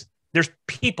 It's just There's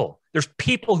people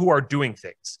who are doing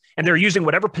things, and they're using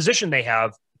whatever position they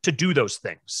have to do those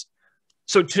things.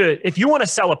 So if you want to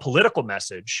sell a political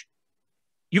message,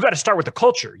 you got to start with the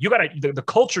culture. The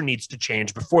culture needs to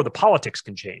change before the politics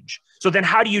can change. So then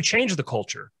how do you change the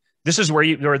culture? This is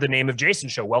where the name of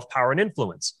Jason's show, Wealth, Power, and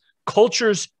Influence.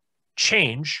 Cultures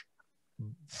change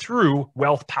through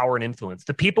wealth, power, and influence.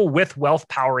 The people with wealth,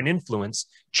 power, and influence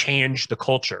change the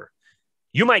culture.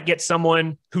 You might get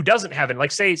someone who doesn't have it,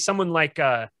 like say someone like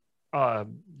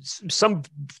some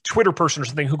Twitter person or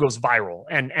something who goes viral,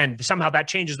 and somehow that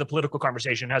changes the political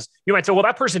conversation. You might say, well,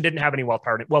 that person didn't have any wealth,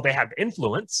 power. Well, they had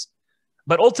influence,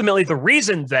 but ultimately the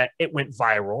reason that it went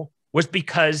viral was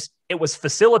because it was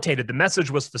facilitated. The message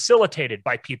was facilitated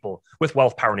by people with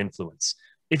wealth, power, and influence.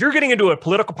 If you're getting into a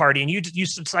political party and you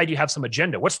decide you have some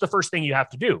agenda, what's the first thing you have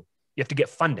to do? You have to get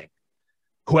funding.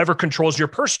 Whoever controls your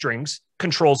purse strings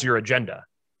controls your agenda.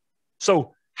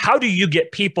 So how do you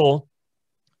get people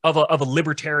of a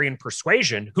libertarian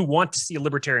persuasion who want to see a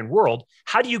libertarian world?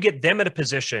 How do you get them in a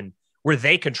position where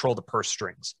they control the purse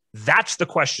strings? That's the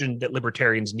question that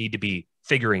libertarians need to be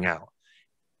figuring out.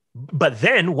 But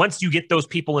then once you get those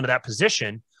people into that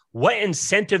position, what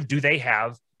incentive do they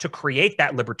have to create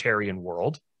that libertarian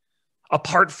world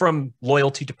apart from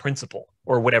loyalty to principle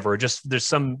or whatever? Just there's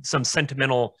some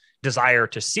sentimental desire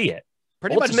to see it.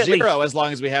 Pretty much zero, as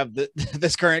long as we have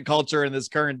this current culture and this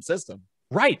current system.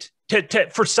 Right.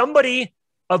 For somebody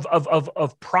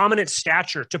of prominent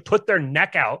stature to put their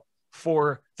neck out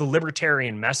for the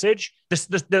libertarian message,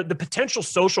 the potential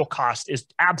social cost is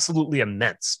absolutely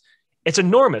immense. It's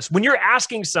enormous. When you're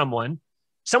asking someone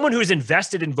who's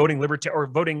invested in voting libertarian or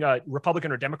voting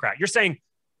Republican or Democrat, you're saying,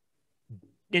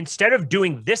 instead of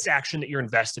doing this action that you're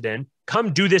invested in,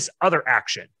 come do this other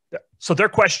action. So their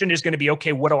question is going to be,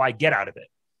 okay, what do I get out of it?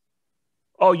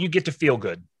 Oh, you get to feel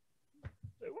good.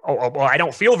 Oh, well, I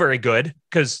don't feel very good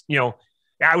because,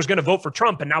 I was going to vote for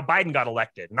Trump and now Biden got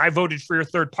elected and I voted for your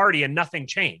third party and nothing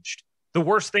changed. The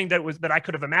worst thing that I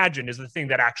could have imagined is the thing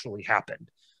that actually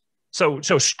happened. So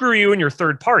screw you and your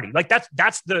third party. Like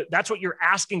that's what you're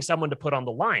asking someone to put on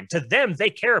the line. To them,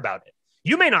 they care about it.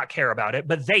 You may not care about it,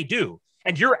 but they do.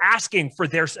 And you're asking for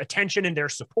their attention and their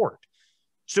support.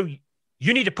 So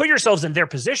you need to put yourselves in their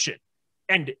position,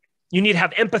 and you need to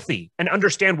have empathy and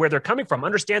understand where they're coming from.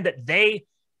 Understand that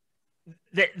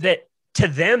that to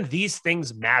them, these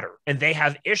things matter, and they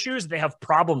have issues, they have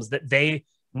problems that they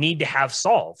need to have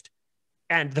solved.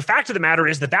 And the fact of the matter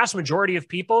is the vast majority of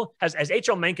people, as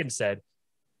H.L. Mencken said,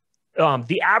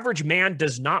 the average man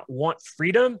does not want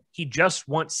freedom. He just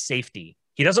wants safety.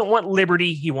 He doesn't want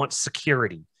liberty. He wants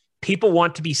security. People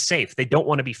want to be safe. They don't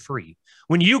want to be free.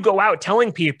 When you go out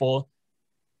telling people,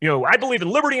 I believe in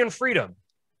liberty and freedom,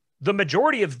 the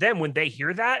majority of them, when they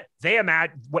hear that, they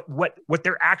imagine what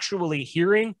they're actually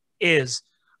hearing is,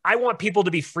 I want people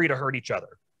to be free to hurt each other.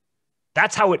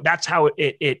 That's how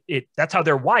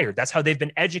they're wired. That's how they've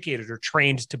been educated or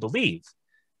trained to believe.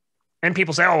 And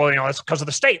people say, oh, well, that's because of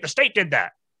the state. The state did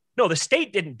that. No, the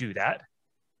state didn't do that.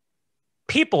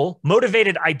 People,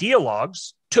 motivated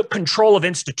ideologues, took control of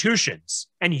institutions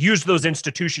and used those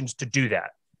institutions to do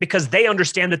that because they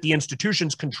understand that the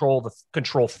institutions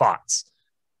control thoughts.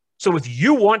 So if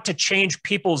you want to change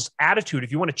people's attitude,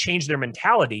 if you want to change their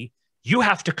mentality, you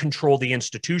have to control the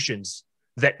institutions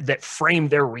that frame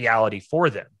their reality for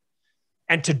them.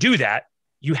 And to do that,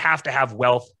 you have to have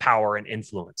wealth, power, and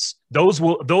influence. Those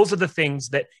are the things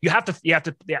that you have to,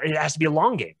 it has to be a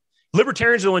long game.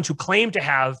 Libertarians are the ones who claim to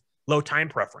have low time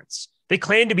preference. They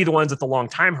claim to be the ones with the long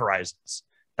time horizons.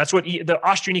 That's what the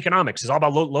Austrian economics is all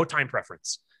about, low time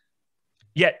preference.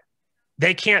 Yet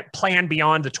they can't plan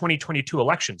beyond the 2022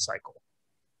 election cycle,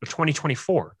 or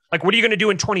 2024. Like, what are you going to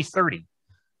do in 2030?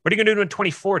 What are you going to do in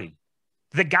 2040?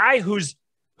 The guy who's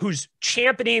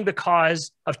championing the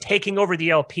cause of taking over the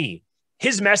LP,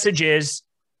 his message is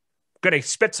going to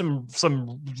spit some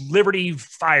liberty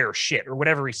fire shit or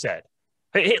whatever he said.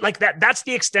 Like that's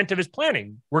the extent of his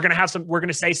planning. We're going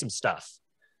to say some stuff.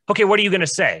 Okay, what are you going to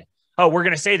say? Oh, we're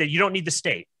going to say that you don't need the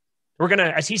state. We're going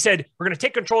to, as he said, we're going to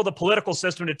take control of the political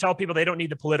system to tell people they don't need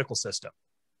the political system.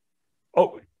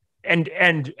 Oh,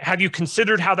 and have you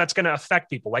considered how that's going to affect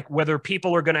people? Like whether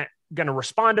people are going to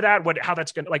respond to that, how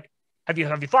that's going to, like, have you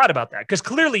thought about that? Because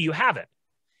clearly you haven't.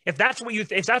 If that's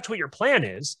what your plan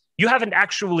is, you haven't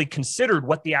actually considered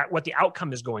what the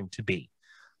outcome is going to be.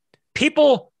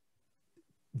 People,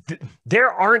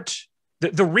 there aren't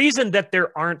The reason that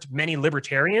there aren't many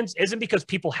libertarians isn't because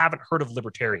people haven't heard of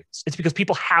libertarians. It's because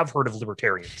people have heard of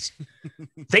libertarians.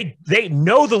 They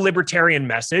know the libertarian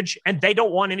message and they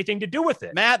don't want anything to do with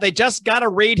it. Matt, they just got to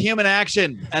read Human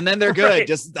Action and then they're good.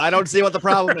 Right. I don't see what the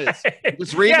problem is.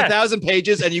 Just read 1,000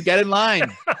 pages and you get in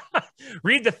line.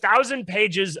 Read the 1,000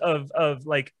 pages of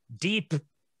like deep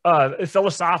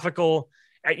philosophical,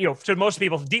 to most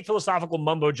people, deep philosophical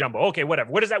mumbo jumbo. Okay,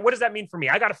 whatever. What does that mean for me?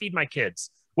 I got to feed my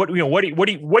kids. What do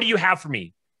you have for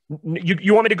me?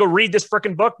 You want me to go read this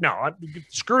freaking book? No,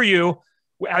 screw you.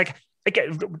 Like,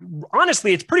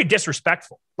 honestly, it's pretty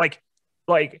disrespectful. Like,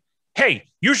 hey,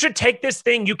 you should take this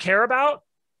thing you care about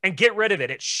and get rid of it.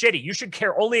 It's shitty. You should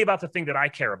care only about the thing that I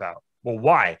care about. Well,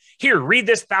 why? Here, read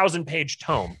this 1,000-page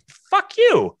tome. Fuck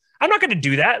you. I'm not going to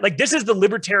do that. Like, this is the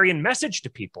libertarian message to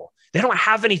people. They don't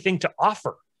have anything to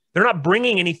offer. They're not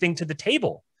bringing anything to the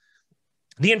table.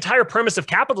 The entire premise of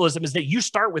capitalism is that you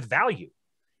start with value.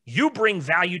 You bring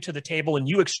value to the table and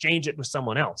you exchange it with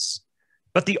someone else.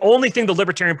 But the only thing the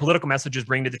libertarian political messages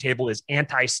bring to the table is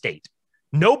anti-state.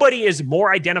 Nobody is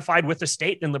more identified with the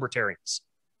state than libertarians.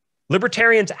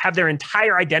 Libertarians have their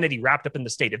entire identity wrapped up in the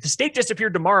state. If the state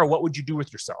disappeared tomorrow, what would you do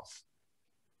with yourself?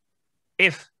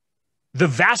 If the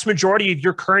vast majority of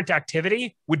your current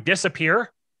activity would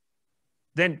disappear,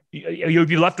 then you'd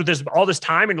be left with all this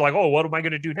time and you're like, oh, what am I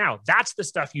going to do now? That's the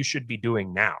stuff you should be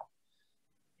doing now.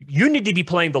 You need to be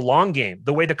playing the long game,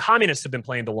 the way the communists have been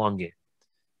playing the long game.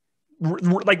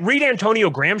 Like, read Antonio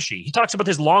Gramsci. He talks about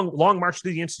this long march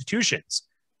through the institutions.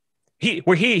 He's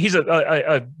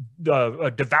a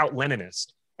devout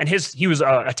Leninist, and he was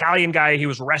an Italian guy. He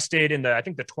was arrested in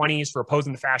the 20s for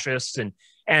opposing the fascists,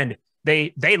 and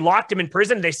they locked him in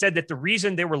prison. They said that the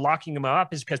reason they were locking him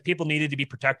up is because people needed to be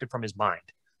protected from his mind.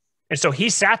 And so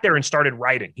he sat there and started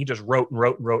writing. He just wrote.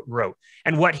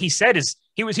 And what he said is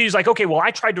he was like, okay, well, I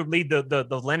tried to lead the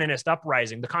Leninist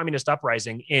uprising, the communist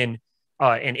uprising in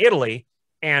Italy,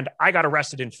 and I got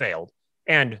arrested and failed.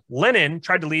 And Lenin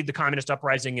tried to lead the communist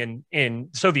uprising in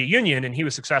Soviet Union, and he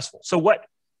was successful. So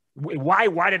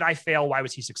why did I fail? Why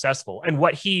was he successful? And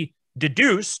what he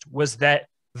deduced was that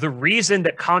the reason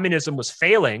that communism was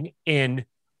failing in,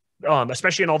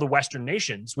 especially in all the Western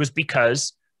nations, was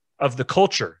because of the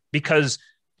culture, because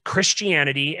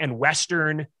Christianity and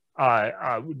Western,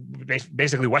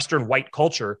 basically Western white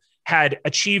culture had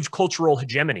achieved cultural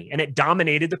hegemony, and it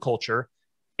dominated the culture.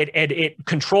 It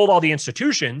controlled all the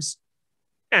institutions,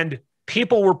 and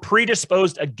people were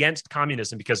predisposed against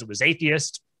communism because it was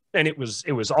atheist and it was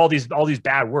all these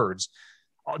bad words.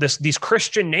 These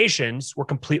Christian nations were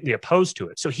completely opposed to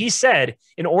it. So he said,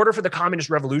 in order for the communist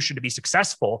revolution to be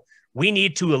successful, we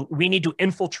need to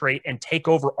infiltrate and take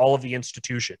over all of the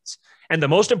institutions. And the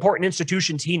most important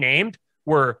institutions he named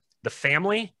were the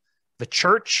family, the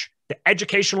church, the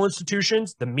educational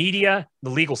institutions, the media, the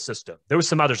legal system. There was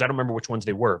some others. I don't remember which ones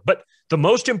they were, but the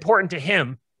most important to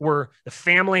him were the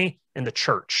family and the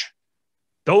church.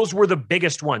 Those were the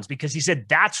biggest ones, because he said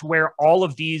that's where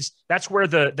that's where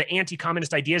the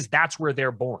anti-communist ideas, that's where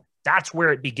they're born. That's where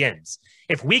it begins.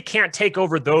 If we can't take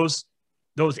over those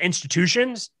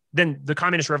institutions, then the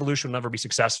communist revolution will never be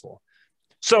successful.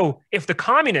 So if the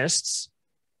communists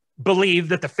believe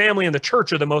that the family and the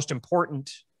church are the most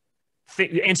important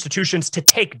institutions to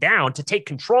take down, to take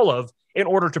control of in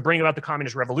order to bring about the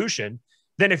communist revolution,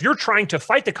 then if you're trying to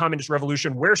fight the communist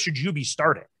revolution, where should you be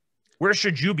starting? Where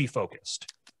should you be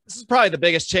focused? This is probably the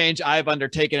biggest change I've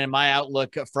undertaken in my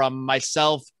outlook from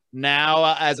myself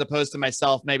now, as opposed to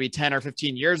myself maybe 10 or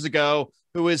 15 years ago,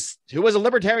 who was a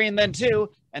libertarian then too,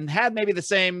 and had maybe the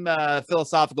same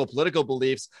philosophical, political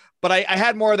beliefs. But I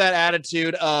had more of that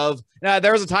attitude of,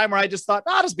 there was a time where I just thought,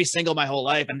 I'll just be single my whole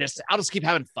life and I'll just keep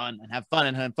having fun and have fun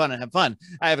and have fun and have fun.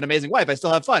 I have an amazing wife. I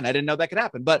still have fun. I didn't know that could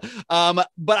happen. But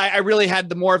I really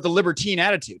had more of the libertine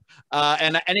attitude.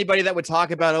 And anybody that would talk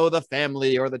about, the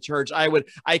family or the church,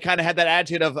 I kind of had that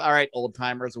attitude of, all right, old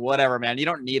timers, whatever, man, you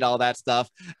don't need all that stuff.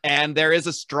 And there is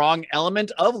a strong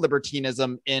element of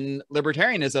libertinism in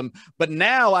libertarianism. But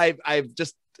now I've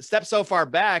just stepped so far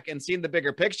back and seen the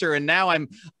bigger picture, and now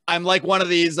I'm like one of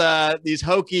these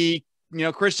hokey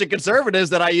Christian conservatives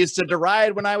that I used to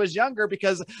deride when I was younger,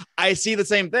 because I see the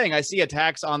same thing. I see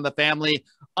attacks on the family,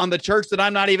 on the church that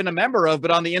I'm not even a member of, but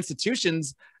on the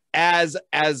institutions as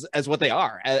what they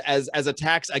are, as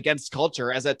attacks against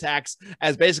culture, as attacks,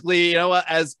 as basically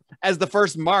as as the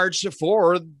first march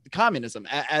for communism,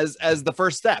 as the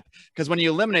first step. Because when you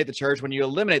eliminate the church, when you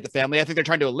eliminate the family, I think they're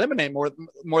trying to eliminate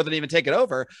more than even take it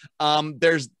over.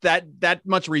 There's that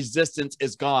much resistance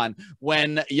is gone.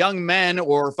 When young men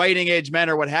or fighting age men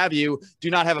or what have you do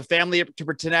not have a family to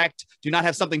protect, do not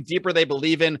have something deeper they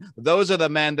believe in, those are the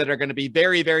men that are going to be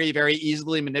very, very, very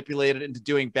easily manipulated into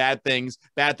doing bad things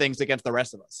against the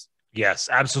rest of us. Yes,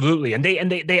 absolutely. And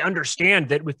they understand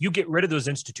that if you get rid of those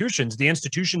institutions, the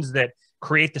institutions that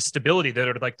create the stability, that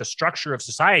are like the structure of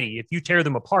society, if you tear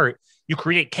them apart, you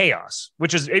create chaos,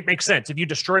 it makes sense. If you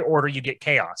destroy order, you get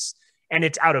chaos. And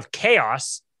it's out of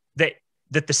chaos that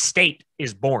the state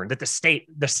is born, that the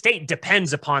state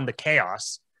depends upon the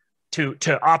chaos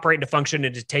to operate and to function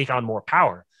and to take on more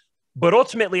power. But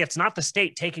ultimately, it's not the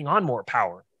state taking on more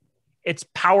power. It's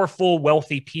powerful,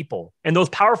 wealthy people. And those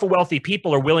powerful, wealthy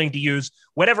people are willing to use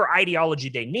whatever ideology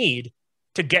they need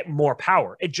to get more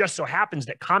power. It just so happens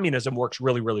that communism works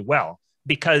really, really well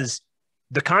because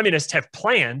the communists have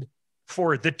planned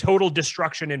for the total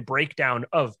destruction and breakdown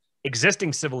of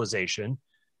existing civilization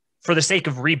for the sake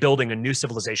of rebuilding a new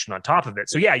civilization on top of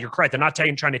it. So yeah, you're correct. They're not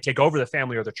trying to take over the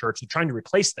family or the church. They're trying to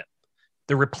replace them.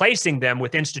 They're replacing them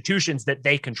with institutions that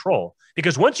they control.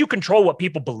 Because once you control what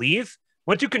people believe,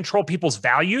 once you control people's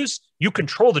values, you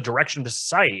control the direction of the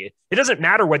society. It doesn't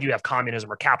matter whether you have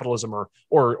communism or capitalism or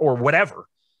whatever.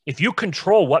 If you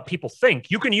control what people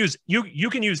think, you can use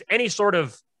any sort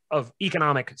of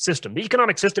economic system. The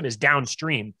economic system is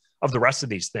downstream of the rest of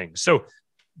these things. So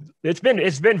it's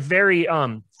been very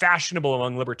fashionable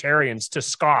among libertarians to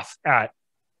scoff at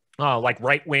like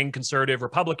right-wing conservative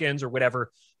Republicans or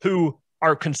whatever who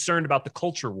are concerned about the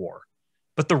culture war.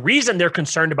 But the reason they're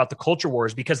concerned about the culture war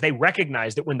is because they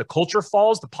recognize that when the culture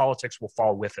falls, the politics will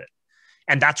fall with it.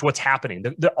 And that's what's happening.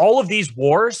 All of these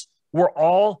wars were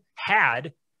all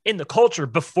had in the culture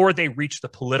before they reached the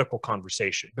political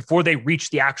conversation, before they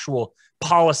reached the actual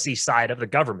policy side of the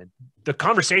government. The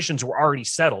conversations were already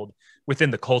settled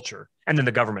within the culture, and then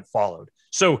the government followed.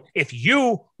 So if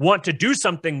you want to do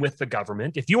something with the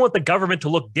government, if you want the government to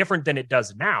look different than it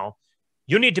does now,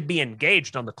 you need to be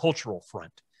engaged on the cultural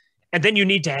front. And then you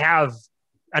need to have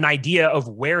an idea of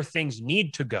where things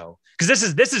need to go. Because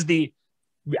this is the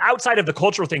outside of the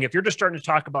cultural thing. If you're just starting to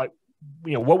talk about,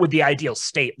 what would the ideal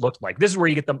state look like? This is where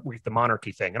you get the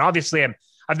monarchy thing. And obviously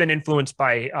I've been influenced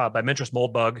by Mencius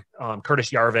Moldbug, Curtis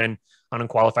Yarvin on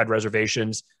Unqualified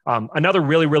Reservations. Another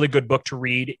really, really good book to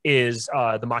read is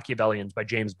The Machiavellians by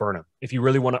James Burnham. If you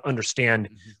really want to understand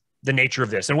the nature of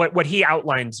this. And what he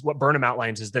outlines, what Burnham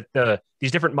outlines is that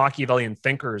these different Machiavellian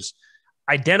thinkers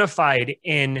identified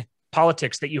in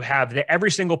politics that you have that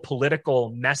every single political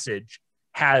message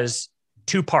has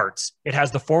two parts. It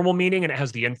has the formal meaning and it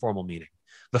has the informal meaning.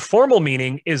 The formal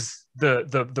meaning is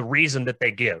the reason that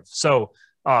they give. So,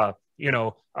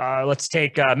 let's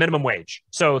take minimum wage.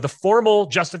 So the formal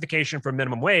justification for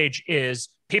minimum wage is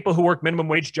people who work minimum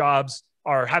wage jobs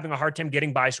are having a hard time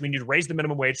getting by. So we need to raise the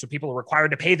minimum wage. So people are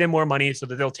required to pay them more money so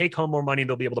that they'll take home more money.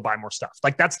 They'll be able to buy more stuff.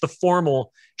 Like that's the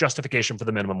formal justification for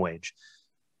the minimum wage.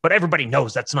 But everybody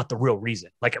knows that's not the real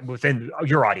reason. Like within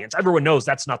your audience, everyone knows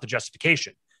that's not the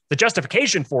justification. The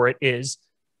justification for it is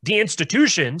the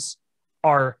institutions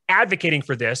are advocating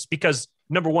for this because,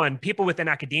 number one, people within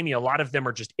academia, a lot of them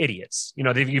are just idiots.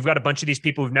 You've got a bunch of these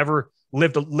people who've never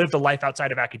lived a life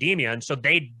outside of academia. And so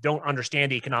they don't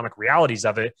understand the economic realities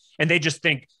of it. And they just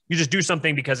think you just do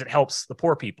something because it helps the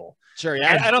poor people. Sure.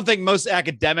 Yeah. I don't think most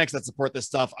academics that support this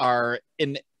stuff are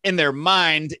in their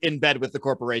mind in bed with the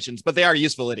corporations, but they are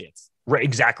useful idiots. Right.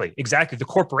 Exactly. The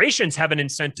corporations have an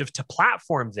incentive to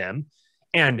platform them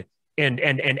and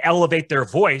elevate their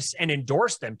voice and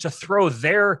endorse them to throw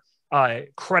their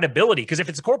credibility. Because if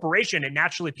it's a corporation,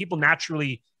 people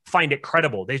naturally find it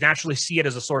credible. They naturally see it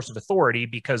as a source of authority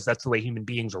because that's the way human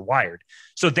beings are wired.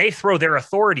 So they throw their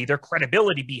authority, their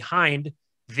credibility behind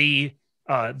this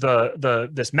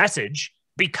message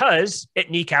because it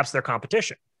kneecaps their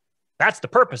competition. That's the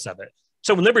purpose of it.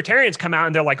 So when libertarians come out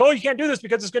and they're like, "Oh, you can't do this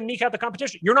because it's going to kneecap the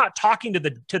competition," you're not talking to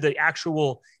the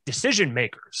actual decision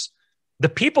makers. The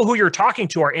people who you're talking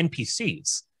to are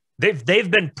NPCs. They've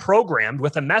been programmed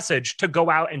with a message to go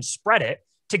out and spread it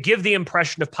to give the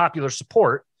impression of popular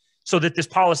support so that this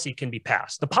policy can be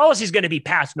passed. The policy is going to be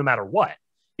passed no matter what,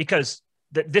 because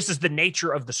this is the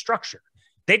nature of the structure.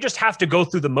 They just have to go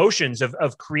through the motions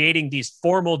of creating these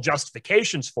formal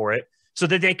justifications for it so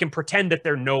that they can pretend that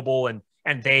they're noble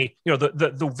and they,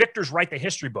 the victors write the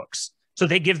history books. So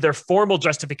they give their formal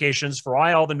justifications for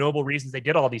why all the noble reasons they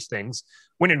did all these things,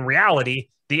 when in reality,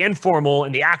 the informal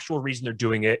and the actual reason they're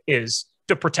doing it is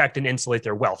to protect and insulate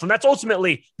their wealth. And that's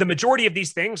ultimately the majority of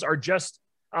these things are just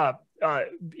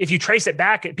if you trace it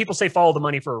back, people say follow the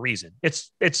money for a reason.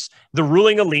 It's the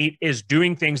ruling elite is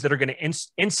doing things that are going to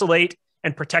insulate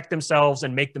and protect themselves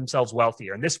and make themselves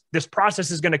wealthier. And this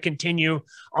process is going to continue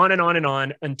on and on and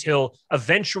on until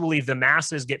eventually the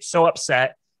masses get so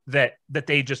upset that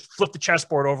they just flip the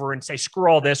chessboard over and say, screw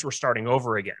all this, we're starting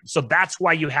over again. So that's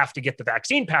why you have to get the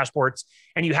vaccine passports,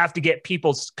 and you have to get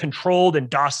people controlled and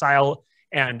docile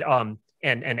and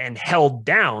held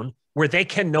down where they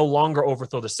can no longer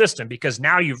overthrow the system, because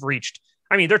now you've reached,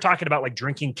 I mean, they're talking about like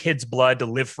drinking kids' blood to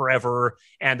live forever,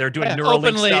 and they're doing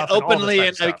Neuralink stuff openly,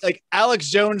 and stuff. like Alex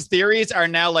Jones theories are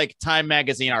now like Time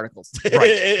magazine articles. Right,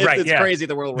 it's crazy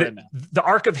the world we're in now. The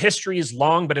arc of history is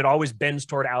long, but it always bends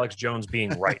toward Alex Jones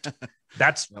being right.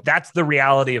 That's the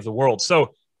reality of the world.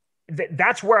 So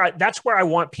that's where I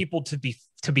want people to be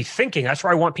thinking. That's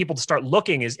where I want people to start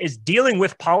looking, is dealing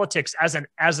with politics as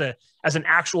an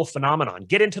actual phenomenon.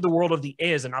 Get into the world of the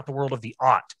is and not the world of the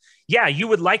ought. Yeah, you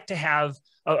would like to have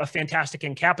a fantastic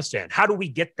Incapistan. How do we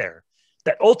get there?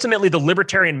 That ultimately the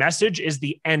libertarian message is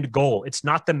the end goal. It's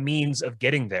not the means of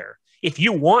getting there. If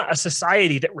you want a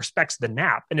society that respects the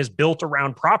NAP and is built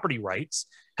around property rights,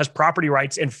 has property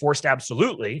rights enforced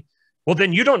absolutely, well,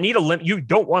 then you don't need you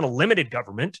don't want a limited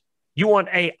government. You want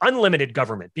a unlimited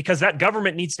government, because that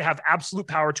government needs to have absolute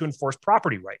power to enforce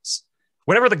property rights.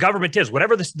 Whatever the government is,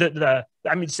 whatever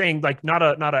I'm saying, like not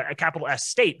a capital S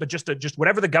state, but just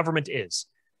whatever the government is.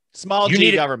 Small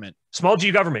G government. Small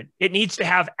G government. It needs to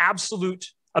have absolute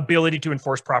ability to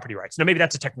enforce property rights. Now, maybe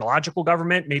that's a technological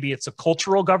government. Maybe it's a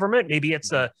cultural government. Maybe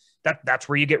it's that's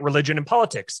where you get religion and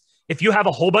politics. If you have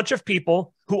a whole bunch of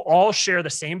people who all share the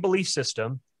same belief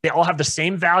system, they all have the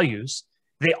same values,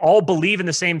 they all believe in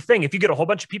the same thing. If you get a whole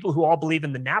bunch of people who all believe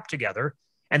in the NAP together,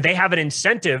 and they have an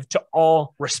incentive to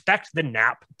all respect the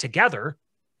NAP together,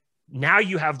 now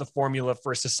you have the formula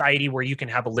for a society where you can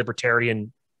have a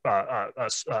libertarian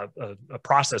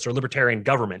process or libertarian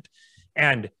government.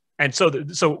 And so,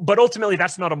 but ultimately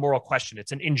that's not a moral question.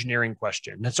 It's an engineering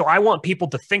question. And so I want people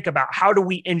to think about, how do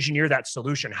we engineer that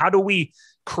solution? How do we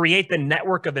create the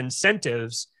network of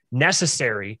incentives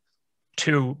necessary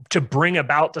to bring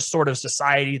about the sort of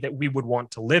society that we would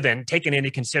want to live in, taking into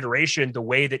consideration the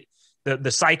way that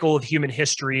the cycle of human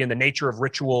history and the nature of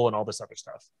ritual and all this other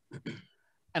stuff.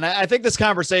 And I think this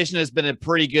conversation has been a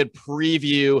pretty good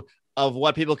preview of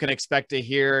what people can expect to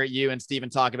hear you and Stephen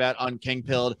talk about on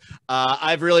KINGPILLED.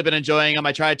 I've really been enjoying them.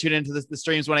 I try to tune into the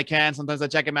streams when I can. Sometimes I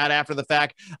check them out after the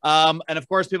fact. And of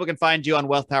course, people can find you on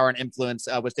Wealth, Power, and Influence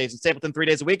with Jason Stapleton 3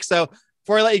 days a week. So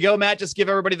before I let you go, Matt, just give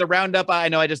everybody the roundup. I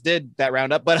know I just did that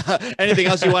roundup, but anything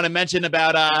else you want to mention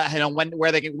about when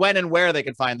and where they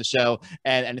can find the show,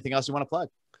 and anything else you want to plug?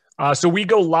 So we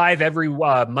go live every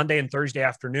Monday and Thursday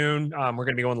afternoon. We're going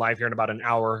to be going live here in about an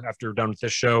hour after we're done with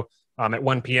this show at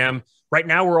 1 p.m. Right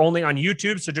now, we're only on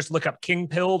YouTube, so just look up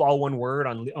KINGPILLED, all one word,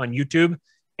 on YouTube.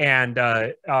 And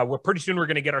we're pretty soon we're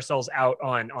going to get ourselves out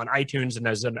on iTunes and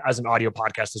as an audio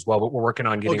podcast as well. But we're working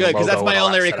on getting. Well, good, because that's my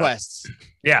only request.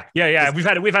 Yeah.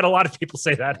 We've had a lot of people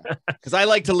say that, because I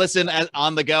like to listen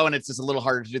on the go, and it's just a little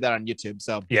harder to do that on YouTube.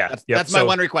 So yeah, that's my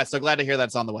one request. So glad to hear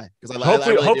that's on the way. Because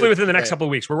hopefully within the next couple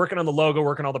of weeks, we're working on the logo,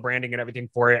 working on all the branding and everything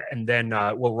for it, and then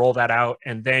we'll roll that out.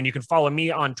 And then you can follow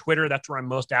me on Twitter. That's where I'm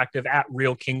most active, at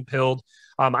 @RealKingPilled.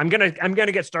 I'm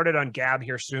gonna get started on Gab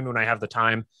here soon when I have the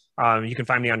time. You can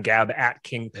find me on Gab at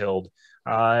KINGPILLED.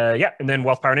 And then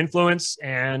Wealth, Power, and Influence,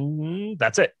 and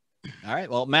that's it. All right.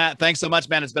 Well, Matt, thanks so much,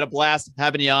 man. It's been a blast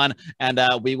having you on, and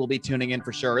we will be tuning in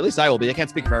for sure. Or at least I will be. I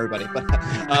can't speak for everybody, but keep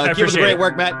up the great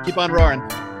work, Matt. Keep on roaring.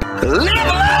 Live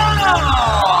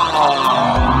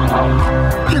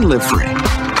long and live free.